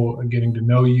cool getting to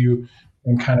know you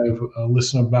and kind of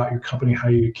listen about your company, how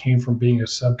you came from being a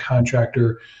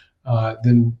subcontractor,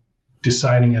 then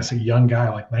deciding as a young guy,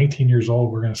 like 19 years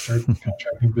old, we're going to start the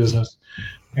contracting business,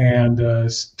 and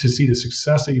to see the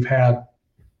success that you've had.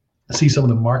 see some of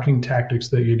the marketing tactics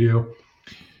that you do.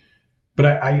 But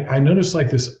I noticed like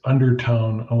this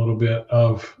undertone a little bit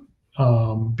of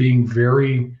being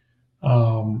very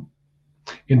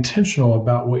intentional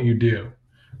about what you do.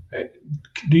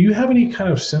 Do you have any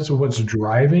kind of sense of what's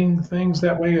driving things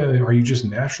that way? Are you just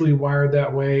naturally wired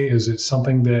that way? Is it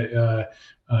something that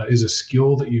is a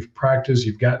skill that you've practiced?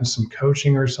 You've gotten some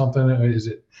coaching or something? Is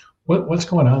it what's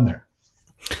going on there?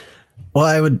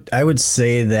 Well, I would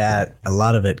say that a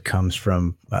lot of it comes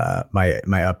from my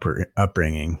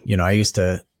upbringing. I used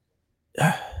to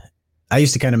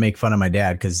kind of make fun of my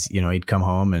dad because he'd come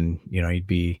home and he'd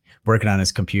be working on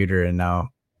his computer, and now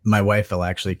my wife will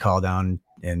actually call down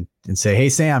and say, "Hey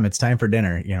Sam, it's time for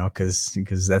dinner,"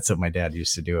 because that's what my dad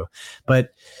used to do.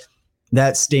 But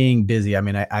that staying busy, I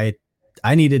mean,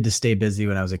 I needed to stay busy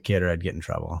when I was a kid or I'd get in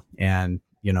trouble. And,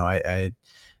 I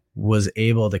was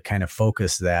able to kind of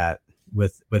focus that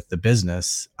with the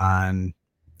business on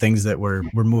things that were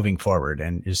moving forward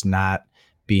and just not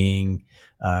being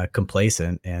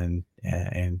complacent and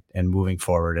moving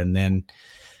forward. And then,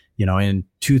 in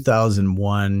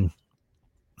 2001,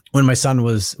 when my son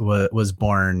was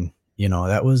born,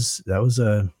 that was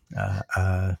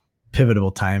a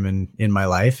pivotal time in my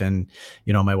life. And,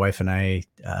 my wife and I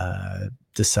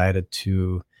decided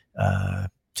to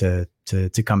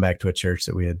come back to a church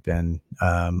that we had been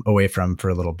away from for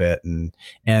a little bit. And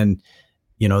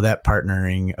that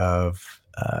partnering of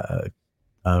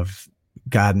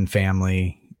God and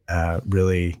family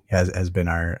really has been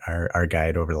our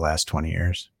guide over the last 20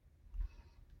 years.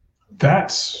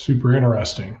 That's super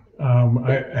interesting.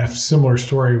 I have a similar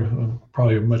story,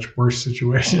 probably a much worse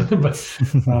situation, but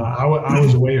I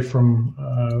was away from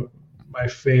my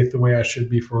faith the way I should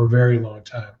be for a very long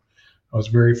time. I was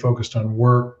very focused on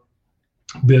work,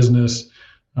 business,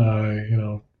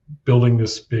 building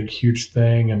this big, huge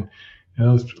thing. And,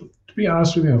 to be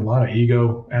honest with you, a lot of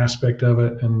ego aspect of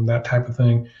it and that type of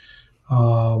thing.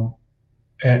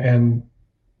 And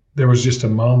there was just a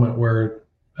moment where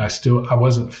I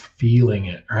wasn't feeling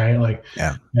it, right? Like,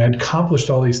 yeah. I'd accomplished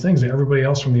all these things that everybody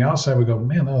else from the outside would go,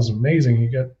 "Man, that was amazing.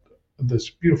 You got this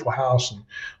beautiful house and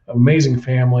amazing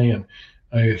family and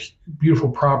a beautiful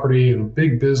property and a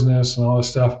big business and all this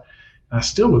stuff." And I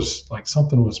still was like,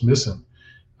 something was missing.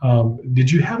 Did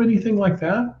you have anything like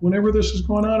that whenever this was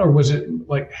going on? Or was it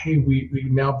like, hey, we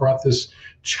now brought this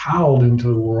child into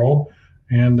the world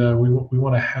and we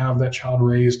want to have that child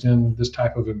raised in this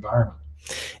type of environment?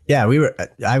 Yeah,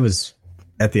 I was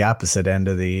at the opposite end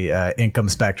of the income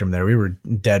spectrum there. We were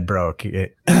dead broke,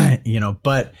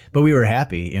 but we were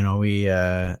happy,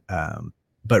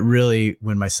 but really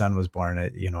when my son was born,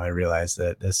 I realized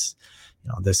that this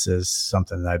is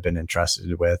something that I've been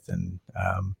entrusted with, and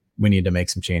we need to make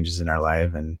some changes in our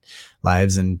lives.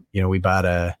 And, we bought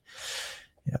a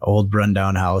old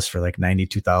rundown house for like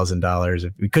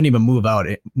 $92,000. We couldn't even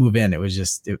move in. It was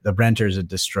just, the renters had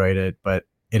destroyed it, but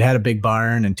it had a big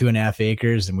barn and 2.5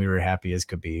 acres, and we were happy as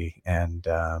could be. And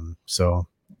so,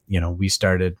 we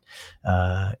started,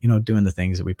 doing the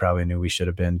things that we probably knew we should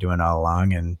have been doing all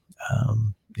along. And,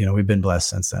 we've been blessed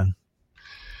since then.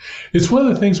 It's one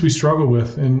of the things we struggle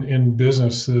with in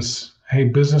business, this, hey,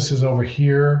 business is over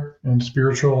here and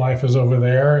spiritual life is over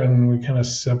there. And we kind of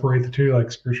separate the two,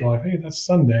 like spiritual life, hey, that's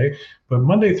Sunday, but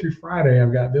Monday through Friday,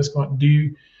 I've got this going. Do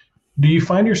you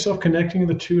find yourself connecting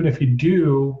the two? And if you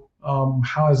do,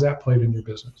 how has that played in your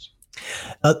business?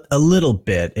 A little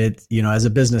bit. As a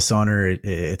business owner,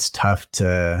 it's tough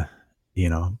to,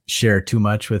 share too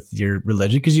much with your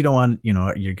religion because you don't want,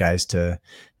 your guys to,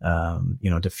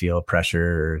 to feel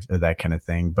pressure or that kind of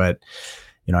thing. But,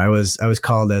 I was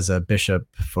called as a bishop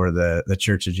for the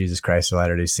Church of Jesus Christ of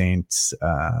Latter-day Saints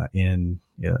in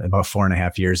about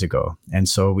 4.5 years ago. And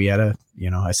so we had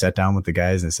I sat down with the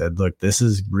guys and said, look, this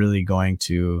is really going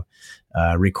to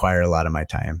require a lot of my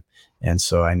time. And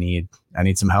so I need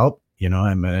some help.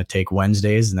 I'm going to take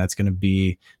Wednesdays, and that's going to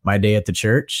be my day at the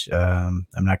church. I'm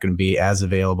not going to be as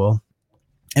available.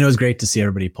 And it was great to see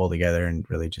everybody pull together and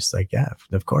really just like, yeah,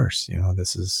 of course,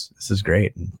 this is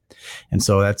great. And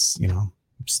so that's,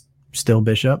 still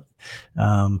bishop.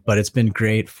 But it's been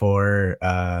great for,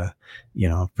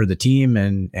 for the team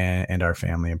and our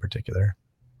family in particular.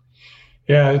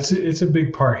 Yeah, it's a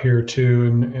big part here too.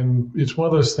 And it's one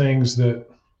of those things that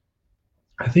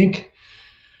I think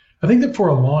that for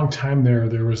a long time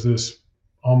there was this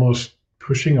almost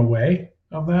pushing away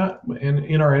of that. And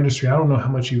in our industry, I don't know how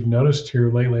much you've noticed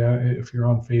here lately, if you're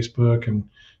on Facebook and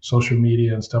social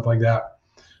media and stuff like that,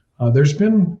 there's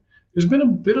been a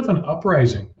bit of an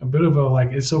uprising, a bit of a,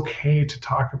 like, it's okay to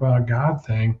talk about God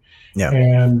thing. Yeah.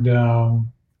 And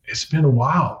it's been a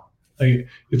while. Like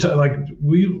it's like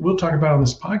we'll talk about on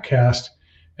this podcast,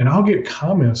 and I'll get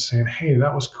comments saying, "Hey,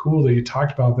 that was cool that you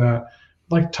talked about that.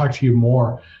 I'd like to talk to you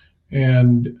more."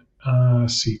 And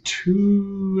see,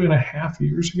 2.5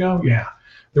 years ago, yeah,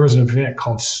 there was an event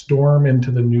called Storm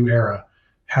into the New Era,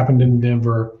 happened in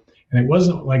Denver, and it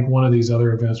wasn't like one of these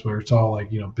other events where it's all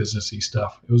like businessy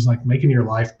stuff. It was like making your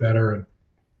life better, and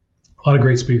a lot of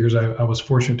great speakers. I was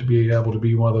fortunate to be able to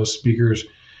be one of those speakers.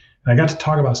 And I got to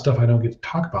talk about stuff I don't get to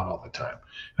talk about all the time.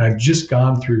 And I've just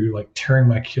gone through like tearing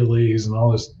my Achilles and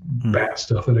all this bad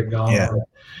stuff that had gone on.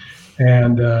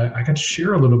 And I got to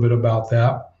share a little bit about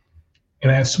that.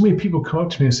 And I had so many people come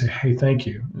up to me and say, "Hey, thank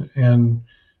you." And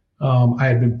I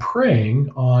had been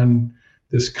praying on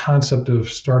this concept of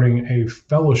starting a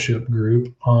fellowship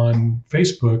group on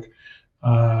Facebook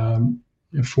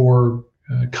for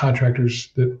contractors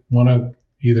that want to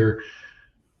either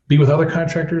be with other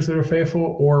contractors that are faithful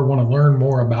or want to learn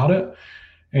more about it.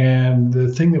 And the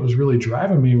thing that was really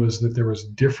driving me was that there was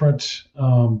different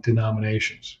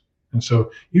denominations. And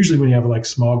so usually when you have a like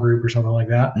small group or something like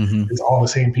that, it's all the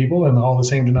same people and all the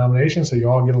same denominations. So you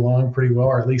all get along pretty well,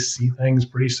 or at least see things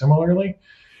pretty similarly.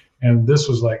 And this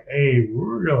was like, hey,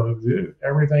 we're going to do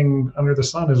everything under the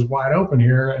sun is wide open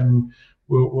here, and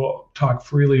we'll talk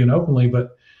freely and openly.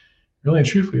 But really and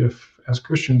truthfully, if as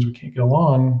Christians we can't get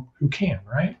along, who can,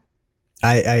 right?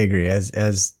 I agree.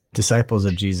 As disciples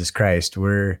of Jesus Christ,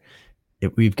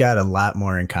 we've got a lot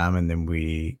more in common than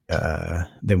we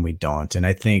don't. And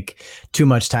I think too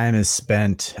much time is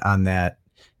spent on that,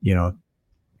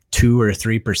 2 or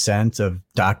 3% of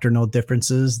doctrinal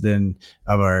differences than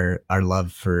of our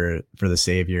love for the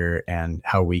Savior and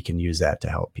how we can use that to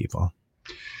help people.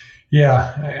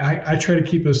 Yeah, I try to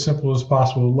keep it as simple as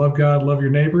possible. Love God, love your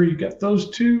neighbor. You got those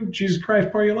two. Jesus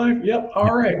Christ, part of your life. Yep.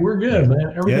 All right, we're good,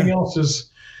 man. Everything else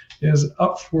is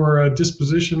up for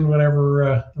disposition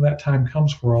whenever that time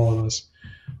comes for all of us.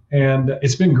 And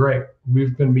it's been great.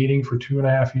 We've been meeting for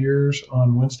 2.5 years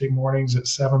on Wednesday mornings at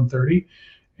 7:30,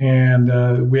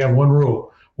 and we have one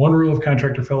rule. One rule of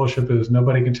Contractor Fellowship is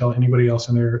nobody can tell anybody else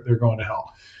in there they're going to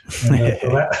hell. And so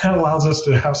that allows us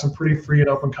to have some pretty free and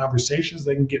open conversations.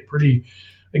 They can get pretty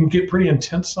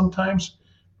intense sometimes,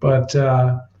 but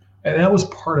and that was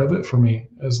part of it for me.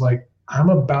 Is like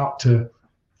I'm about to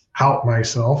out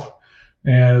myself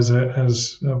as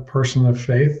a person of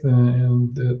faith,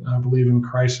 and that I believe in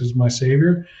Christ as my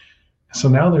Savior. So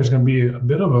now there's going to be a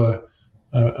bit of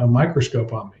a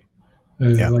microscope on me.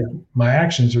 Like my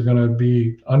actions are going to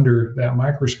be under that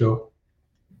microscope.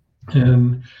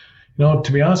 And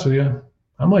to be honest with you,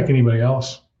 I'm like anybody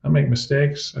else. I make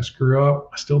mistakes. I screw up.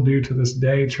 I still do to this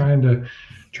day, trying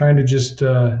to just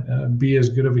be as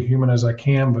good of a human as I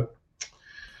can. But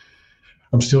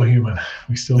I'm still human.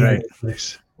 We still make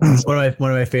mistakes. One of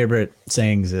my favorite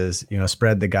sayings is,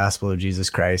 spread the gospel of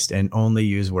Jesus Christ and only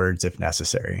use words if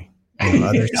necessary.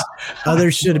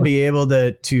 Others should be able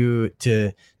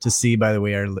to see by the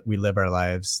way we live our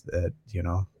lives that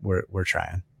we're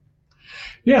trying.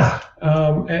 Yeah,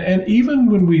 and even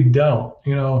when we don't,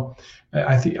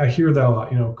 I hear that a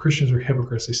lot. Christians are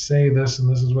hypocrites. They say this and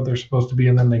this is what they're supposed to be,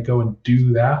 and then they go and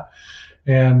do that.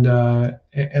 And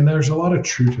there's a lot of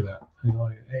truth to that.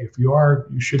 Hey, if you are,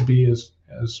 you should be as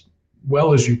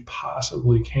well as you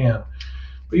possibly can.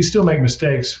 But you still make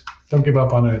mistakes. Don't give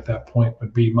up on it at that point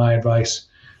would be my advice,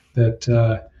 that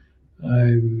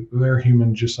they're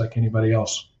human just like anybody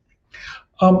else.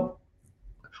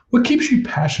 What keeps you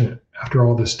passionate after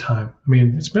all this time? I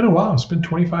mean, it's been a while. It's been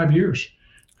 25 years.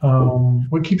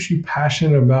 What keeps you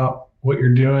passionate about what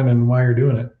you're doing and why you're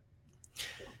doing it?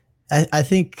 I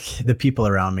think the people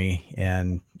around me,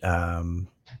 and,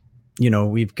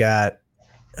 we've got,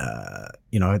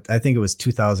 I think it was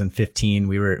 2015.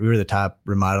 We were the top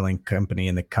remodeling company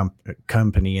in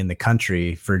the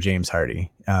country for James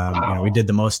Hardy. We did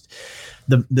the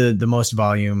most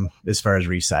volume as far as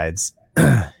resides,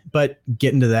 but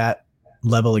getting to that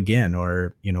level again,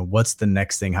 or, what's the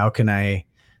next thing? How can I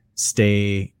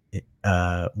stay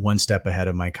one step ahead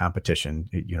of my competition?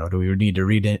 Do we need to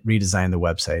redesign the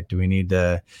website? Do we need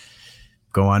to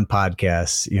go on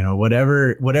podcasts,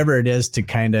 whatever it is to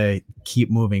kind of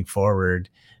keep moving forward.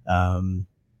 And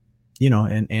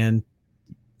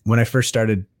when I first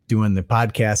started doing the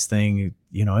podcast thing,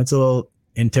 it's a little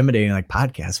intimidating, like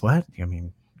podcast, what? I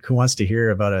mean, who wants to hear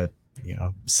about a,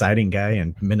 siding guy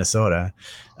in Minnesota?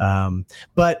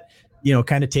 But,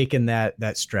 kind of taking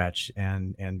that stretch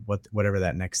and whatever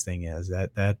that next thing is,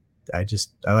 that I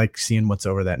like seeing what's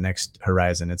over that next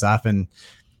horizon. It's often,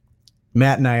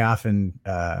 Matt and I often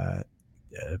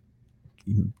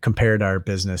compared our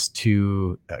business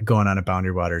to going on a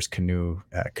Boundary Waters canoe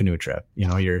trip.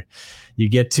 You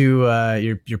get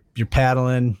to you're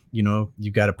paddling.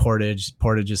 You've got a portage.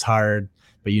 Portage is hard,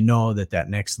 but that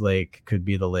next lake could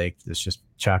be the lake that's just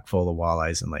chock full of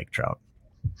walleyes and lake trout.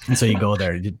 And so you go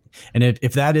there, and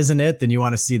if that isn't it, then you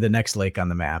want to see the next lake on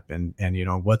the map, and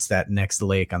what's that next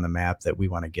lake on the map that we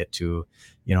want to get to,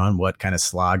 and what kind of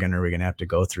slogging are we going to have to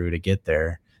go through to get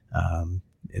there?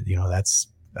 That's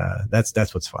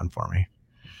what's fun for me.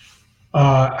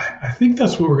 I think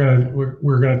that's what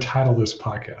we're gonna title this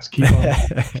podcast.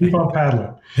 Keep on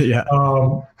paddling. Yeah.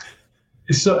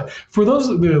 So for those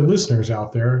of the listeners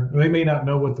out there, they may not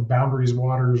know what the Boundaries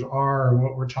Waters are or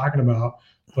what we're talking about.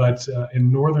 But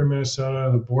in northern Minnesota,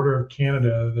 the border of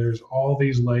Canada, there's all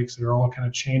these lakes that are all kind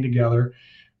of chained together,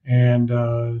 and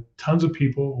tons of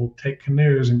people will take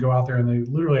canoes and go out there, and they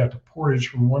literally have to portage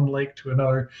from one lake to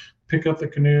another, pick up the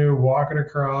canoe, walk it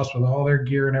across with all their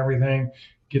gear and everything,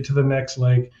 get to the next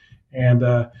lake, and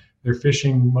they're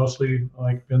fishing mostly,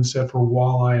 like Ben said, for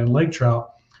walleye and lake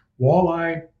trout.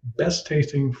 Walleye, best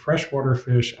tasting freshwater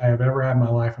fish I have ever had in my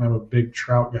life, and I'm a big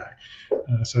trout guy.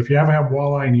 So if you haven't had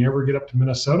walleye and you ever get up to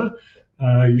Minnesota,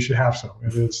 you should have some.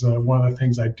 It is one of the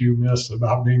things I do miss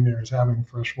about being there is having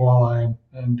fresh walleye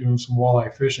and doing some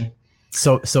walleye fishing.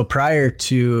 So prior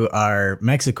to our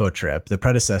Mexico trip, the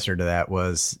predecessor to that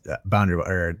was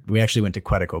we actually went to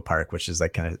Quetico Park, which is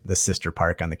like kind of the sister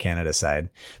park on the Canada side.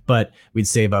 But we'd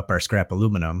save up our scrap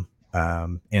aluminum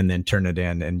and then turn it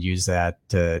in and use that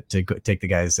to go, take the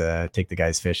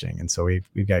guys fishing. And so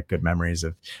we've got good memories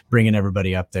of bringing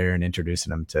everybody up there and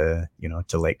introducing them to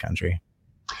lake country.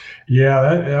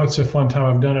 Yeah, that's a fun time.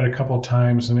 I've done it a couple of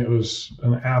times, and it was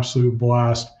an absolute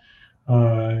blast.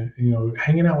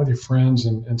 Hanging out with your friends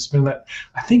and spend that.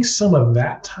 I think some of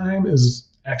that time is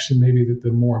actually maybe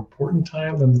the more important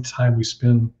time than the time we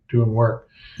spend doing work.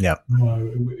 Yeah,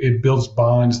 it builds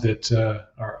bonds that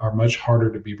are much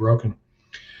harder to be broken.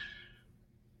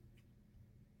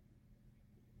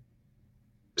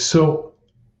 So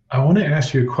I want to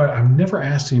ask you a question. I've never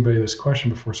asked anybody this question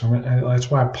before, so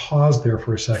that's why I paused there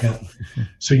for a second.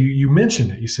 So you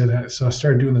mentioned it. You said, so I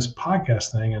started doing this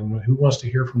podcast thing, and who wants to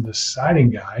hear from this siding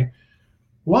guy?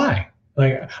 Why?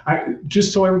 Like,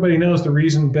 just so everybody knows, the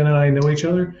reason Ben and I know each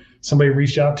other, somebody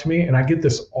reached out to me, and I get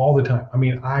this all the time. I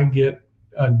mean, I get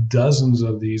dozens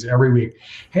of these every week.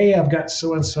 Hey, I've got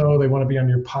so-and-so, they want to be on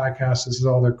your podcast. This is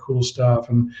all their cool stuff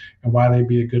and why they'd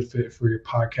be a good fit for your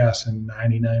podcast. And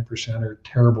 99% are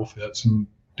terrible fits and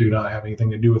do not have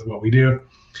anything to do with what we do.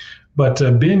 But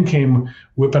Ben came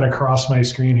whipping across my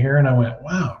screen here, and I went,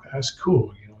 wow, that's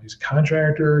cool. He's a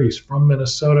contractor. He's from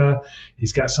Minnesota.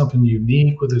 He's got something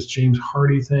unique with this James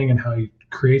Hardy thing and how he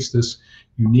creates this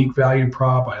unique value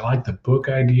prop. I like the book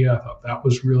idea. I thought that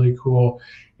was really cool.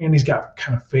 And he's got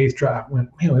kind of faith drive. I went,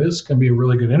 man, this is going to be a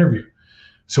really good interview.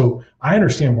 So I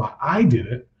understand why I did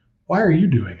it. Why are you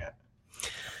doing it?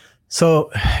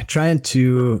 So trying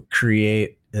to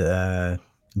create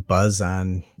buzz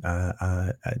on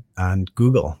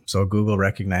Google. So Google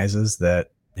recognizes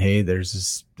that, hey,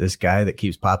 there's this guy that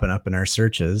keeps popping up in our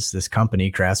searches. This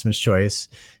company, Craftsman's Choice,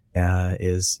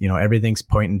 is, everything's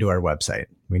pointing to our website.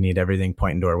 We need everything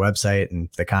pointing to our website, and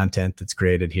the content that's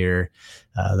created here,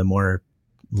 the more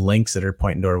links that are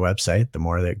pointing to our website, the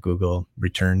more that Google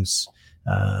returns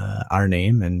our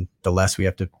name, and the less we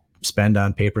have to spend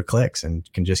on pay-per-clicks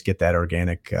and can just get that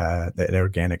organic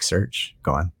search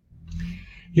going.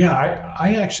 Yeah,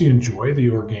 I actually enjoy the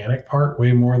organic part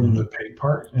way more than the paid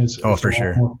part. It's for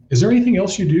sure. More. Is there anything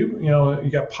else you do? You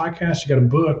got podcasts, you got a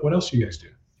book. What else do you guys do?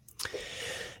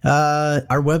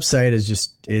 Our website is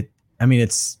just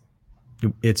it's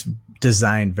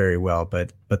designed very well,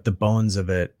 but the bones of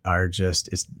it are just,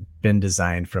 it's been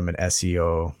designed from an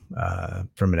SEO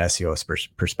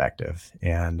perspective,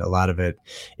 and a lot of it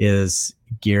is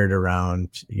geared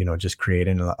around just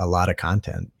creating a lot of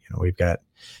content. We've got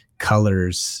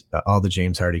colors, all the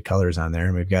James Hardy colors on there,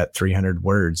 and we've got 300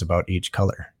 words about each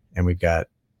color, and we've got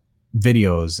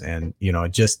videos, and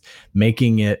just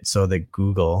making it so that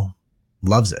Google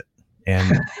loves it.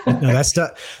 And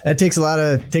that takes a lot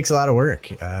of work,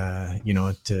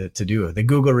 to do. The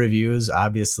Google reviews,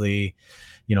 obviously,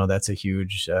 that's a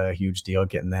huge deal,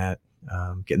 getting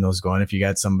those going. If you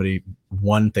got somebody,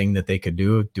 one thing that they could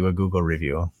do a Google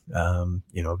review,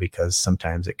 because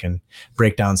sometimes it can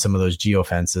break down some of those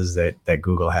geofences that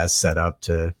Google has set up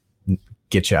to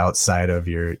get you outside of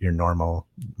your more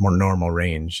normal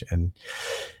range. And,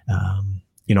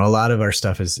 a lot of our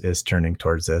stuff is turning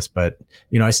towards this, but,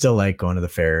 I still like going to the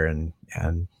fair and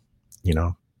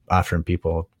offering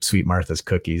people Sweet Martha's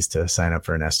cookies to sign up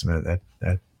for an estimate.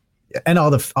 That And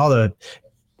all the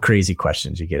crazy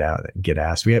questions you get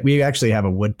asked. We actually have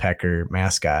a woodpecker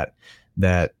mascot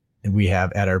that we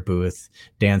have at our booth,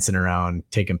 dancing around,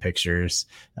 taking pictures,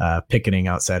 picketing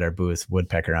outside our booth,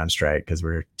 woodpecker on strike, because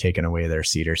we're taking away their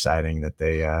cedar siding that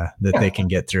they can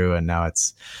get through. And now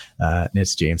it's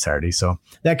James Hardy. So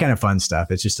that kind of fun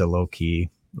stuff. It's just a low key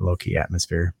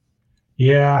atmosphere.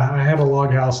 Yeah, I have a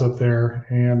log house up there,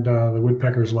 and the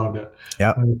woodpeckers loved it.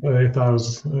 Yeah, they thought it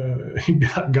was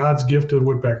God's gift to the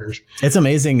woodpeckers. It's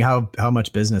amazing how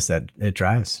much business that it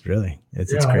drives. Really,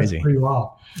 it's crazy. That's pretty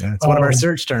wild. Yeah, it's one of our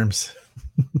search terms.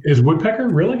 Is woodpecker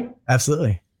really?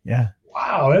 Absolutely. Yeah.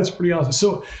 Wow, that's pretty awesome.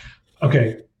 So,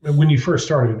 okay, when you first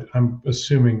started, I'm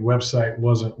assuming website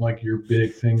wasn't like your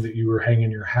big thing that you were hanging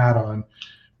your hat on.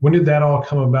 When did that all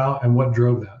come about, and what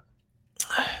drove that?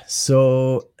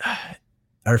 So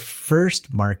our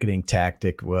first marketing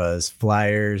tactic was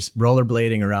flyers,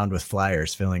 rollerblading around with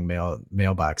flyers, filling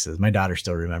mailboxes. My daughter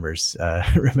still remembers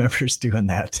doing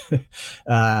that.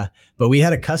 But we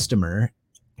had a customer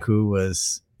who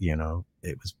was,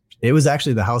 it was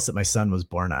actually the house that my son was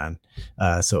born on.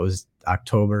 So it was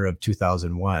October of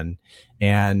 2001,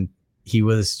 and he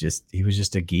was just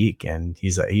a geek, and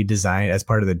he designed, as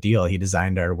part of the deal, he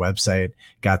designed our website,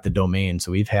 got the domain.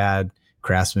 So we've had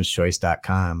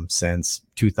craftsmanschoice.com since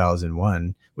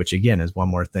 2001, which again is one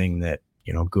more thing that,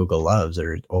 Google loves,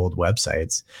 or old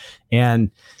websites. And,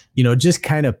 just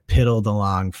kind of piddled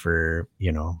along for,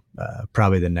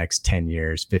 probably the next 10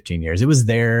 years, 15 years. It was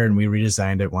there, and we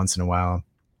redesigned it once in a while.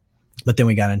 But then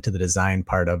we got into the design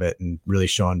part of it and really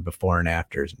showing before and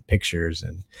afters and pictures.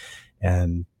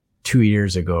 And 2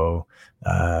 years ago,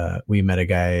 we met a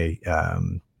guy,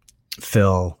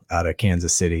 Phil, out of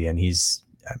Kansas City, and he's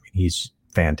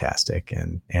fantastic.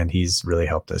 And he's really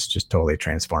helped us just totally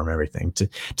transform everything to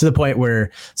the point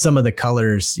where some of the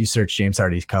colors, you search James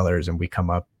Hardy's colors and we come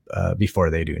up before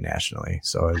they do nationally.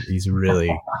 So he's really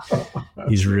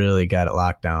got it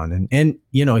locked down. And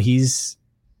he's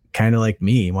kind of like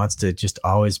me. He wants to just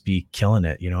always be killing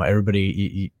it.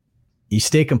 Everybody, you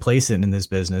stay complacent in this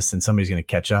business and somebody's going to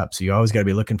catch up. So you always got to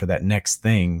be looking for that next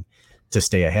thing to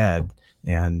stay ahead.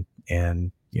 And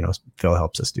Phil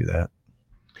helps us do that.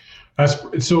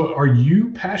 So are you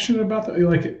passionate about that?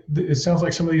 Like, it sounds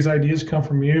like some of these ideas come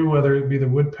from you, whether it be the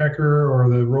woodpecker or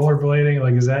the rollerblading.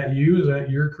 Like, is that you? Is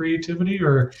that your creativity?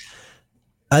 Or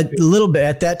a little bit.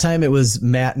 At that time, it was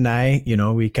Matt and I.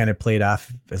 We kind of played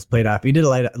off. We did a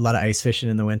lot of ice fishing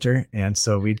in the winter, and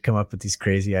so we'd come up with these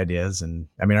crazy ideas. And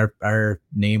I mean, our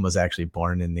name was actually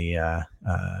born in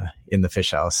the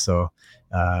fish house. So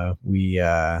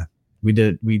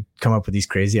we'd come up with these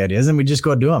crazy ideas, and we'd just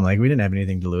go do them. Like, we didn't have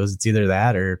anything to lose. It's either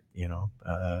that or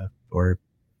or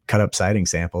cut up siding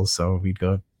samples. So we'd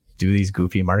go do these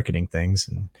goofy marketing things,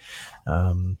 and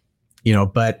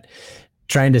but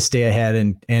trying to stay ahead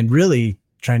and really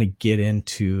trying to get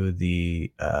into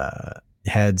the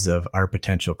heads of our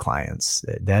potential clients.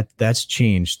 That's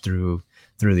changed through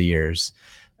the years.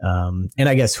 And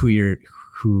I guess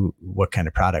what kind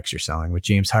of products you're selling. With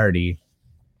James Hardy,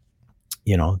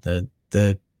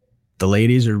 the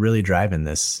ladies are really driving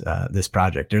this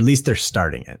project, or at least they're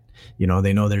starting it.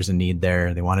 They know there's a need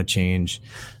there. They want to change.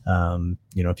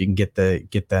 If you can get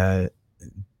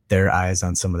their eyes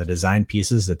on some of the design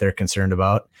pieces that they're concerned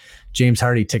about, James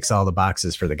Hardy ticks all the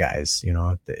boxes for the guys. Am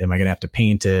I going to have to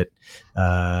paint it?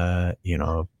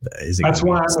 Is it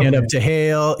going to stand up to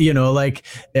hail? Like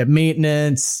at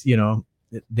maintenance,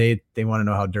 they want to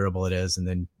know how durable it is, and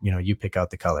then you pick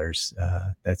out the colors.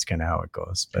 That's kind of how it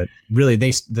goes. But really,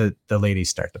 the ladies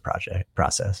start the project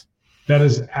process. That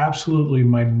is absolutely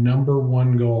my number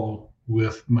one goal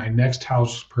with my next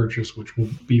house purchase, which will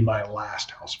be my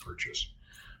last house purchase.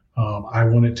 I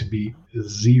want it to be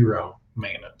zero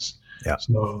maintenance. Yeah.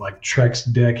 So like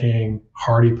Trex decking,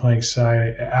 Hardy plank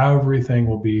siding, everything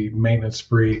will be maintenance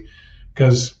free,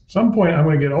 because at some point I'm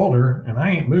going to get older and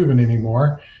I ain't moving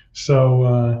anymore.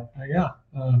 So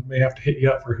may have to hit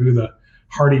you up for who the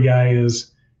Hardy guy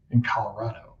is in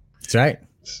Colorado. That's right.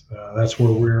 That's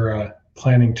where we're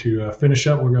planning to finish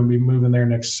up. We're going to be moving there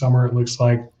next summer, it looks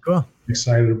like. Cool.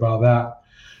 Excited about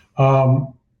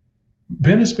that.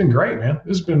 Ben, it's been great, man.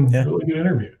 This has been a really good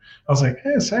interview. I was like,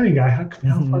 hey, siding guy, how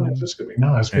fun is this going to be?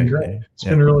 No, it's been great. It's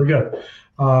been really good.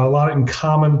 A lot in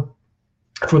common.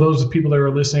 For those people that are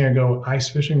listening and go, ice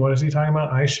fishing, what is he talking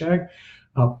about? Ice shag?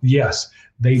 Yes,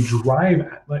 they drive,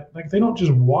 like they don't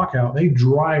just walk out. They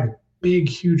drive big,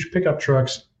 huge pickup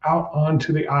trucks out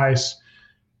onto the ice,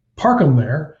 park them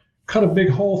there, cut a big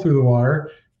hole through the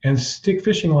water, and stick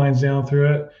fishing lines down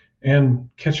through it and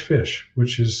catch fish,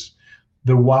 which is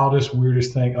the wildest,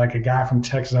 weirdest thing. Like a guy from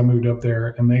Texas, I moved up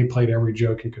there and they played every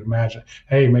joke you could imagine.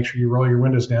 Hey, make sure you roll your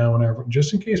windows down whenever,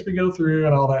 just in case we go through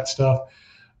and all that stuff.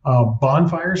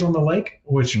 Bonfires on the lake,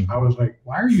 which I was like,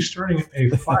 why are you starting a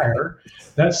fire?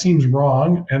 That seems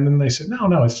wrong. And then they said,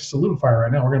 no, it's just a little fire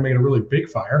right now. We're going to make it a really big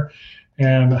fire.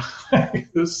 And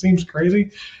this seems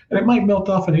crazy. And it might melt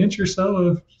off an inch or so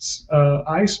of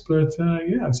ice, but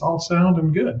yeah, it's all sound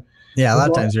and good. Yeah, a lot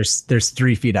of times there's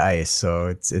 3 feet of ice, so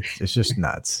it's just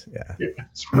nuts. Yeah,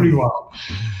 it's pretty wild.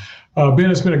 Ben,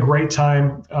 it's been a great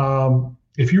time.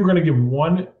 If you were going to give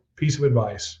one piece of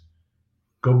advice,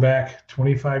 go back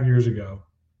 25 years ago,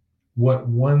 what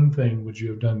one thing would you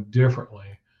have done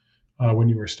differently when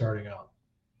you were starting out?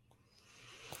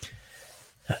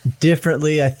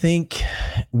 Differently, I think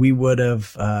we would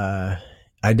have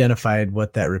identified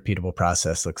what that repeatable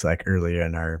process looks like earlier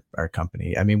in our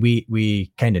company. I mean,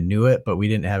 we kind of knew it, but we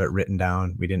didn't have it written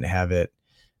down. We didn't have it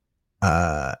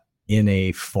in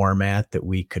a format that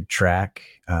we could track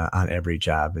on every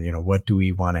job. You know, what do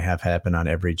we want to have happen on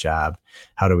every job?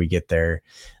 How do we get there?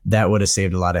 That would have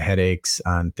saved a lot of headaches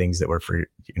on things that were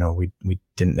we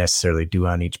didn't necessarily do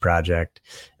on each project,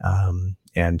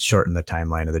 and shorten the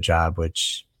timeline of the job,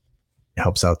 which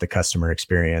helps out the customer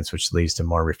experience, which leads to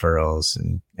more referrals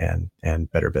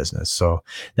and better business. So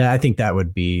I think that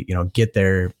would be, get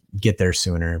there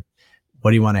sooner.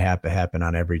 What do you want to have happen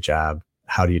on every job?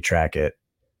 How do you track it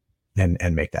and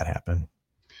make that happen?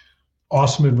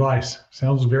 Awesome advice.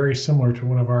 Sounds very similar to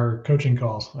one of our coaching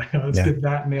calls. Let's get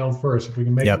that nailed first. If we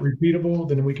can make it repeatable,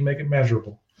 then we can make it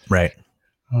measurable. Right.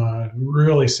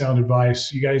 Really sound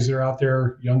advice. You guys that are out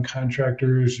there, young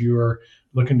contractors, you are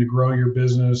looking to grow your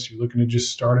business, you're looking to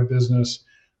just start a business,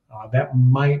 that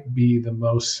might be the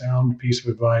most sound piece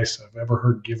of advice I've ever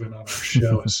heard given on our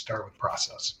show is start with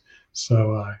process.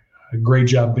 So great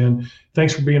job, Ben.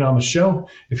 Thanks for being on the show.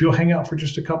 If you'll hang out for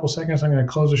just a couple seconds, I'm going to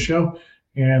close the show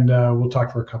and we'll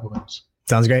talk for a couple minutes.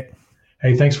 Sounds great.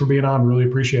 Hey, thanks for being on. Really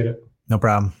appreciate it. No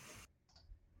problem.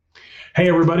 Hey,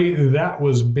 everybody. That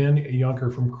was Ben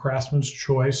Yunker from Craftsman's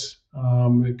Choice.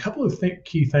 A couple of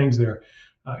key things there.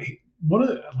 One of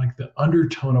the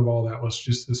undertone of all that was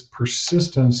just this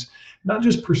persistence, not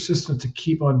just persistence to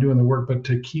keep on doing the work, but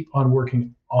to keep on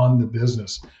working on the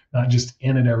business, not just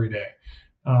in it every day.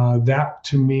 That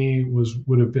to me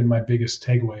would have been my biggest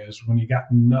takeaway is when you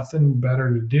got nothing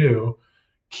better to do,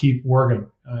 keep working.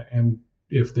 And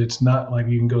if it's not like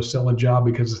you can go sell a job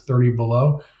because it's 30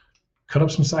 below, cut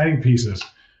up some siding pieces,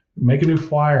 make a new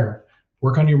flyer,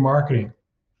 work on your marketing.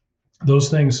 Those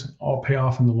things all pay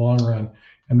off in the long run.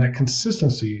 And that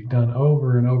consistency done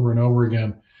over and over and over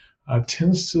again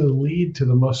tends to lead to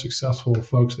the most successful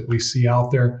folks that we see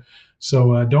out there.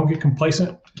 So don't get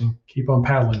complacent and keep on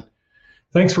paddling.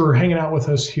 Thanks for hanging out with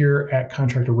us here at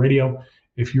Contractor Radio.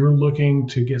 If you're looking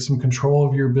to get some control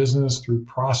of your business through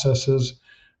processes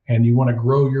and you want to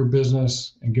grow your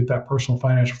business and get that personal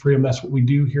financial freedom, that's what we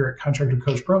do here at Contractor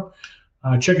Coach Pro.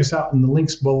 Check us out in the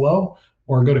links below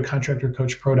or go to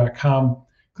contractorcoachpro.com.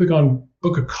 Click on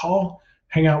book a call.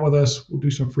 Hang out with us. We'll do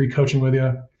some free coaching with you.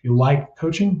 If you like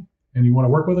coaching and you want to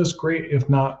work with us, great. If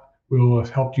not, we'll have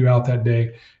helped you out that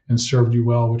day and served you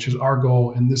well, which is our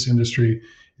goal in this industry,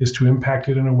 is to impact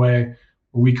it in a way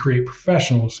where we create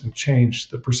professionals and change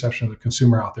the perception of the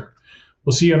consumer out there.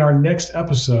 We'll see you in our next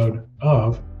episode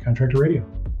of Contractor Radio.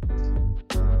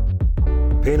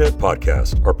 Painted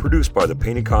podcasts are produced by the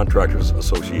Painting Contractors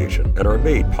Association and are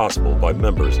made possible by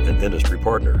members and industry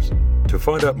partners. To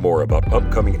find out more about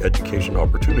upcoming education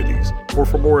opportunities or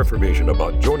for more information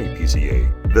about joining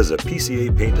PCA, visit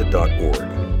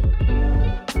pcapainted.org.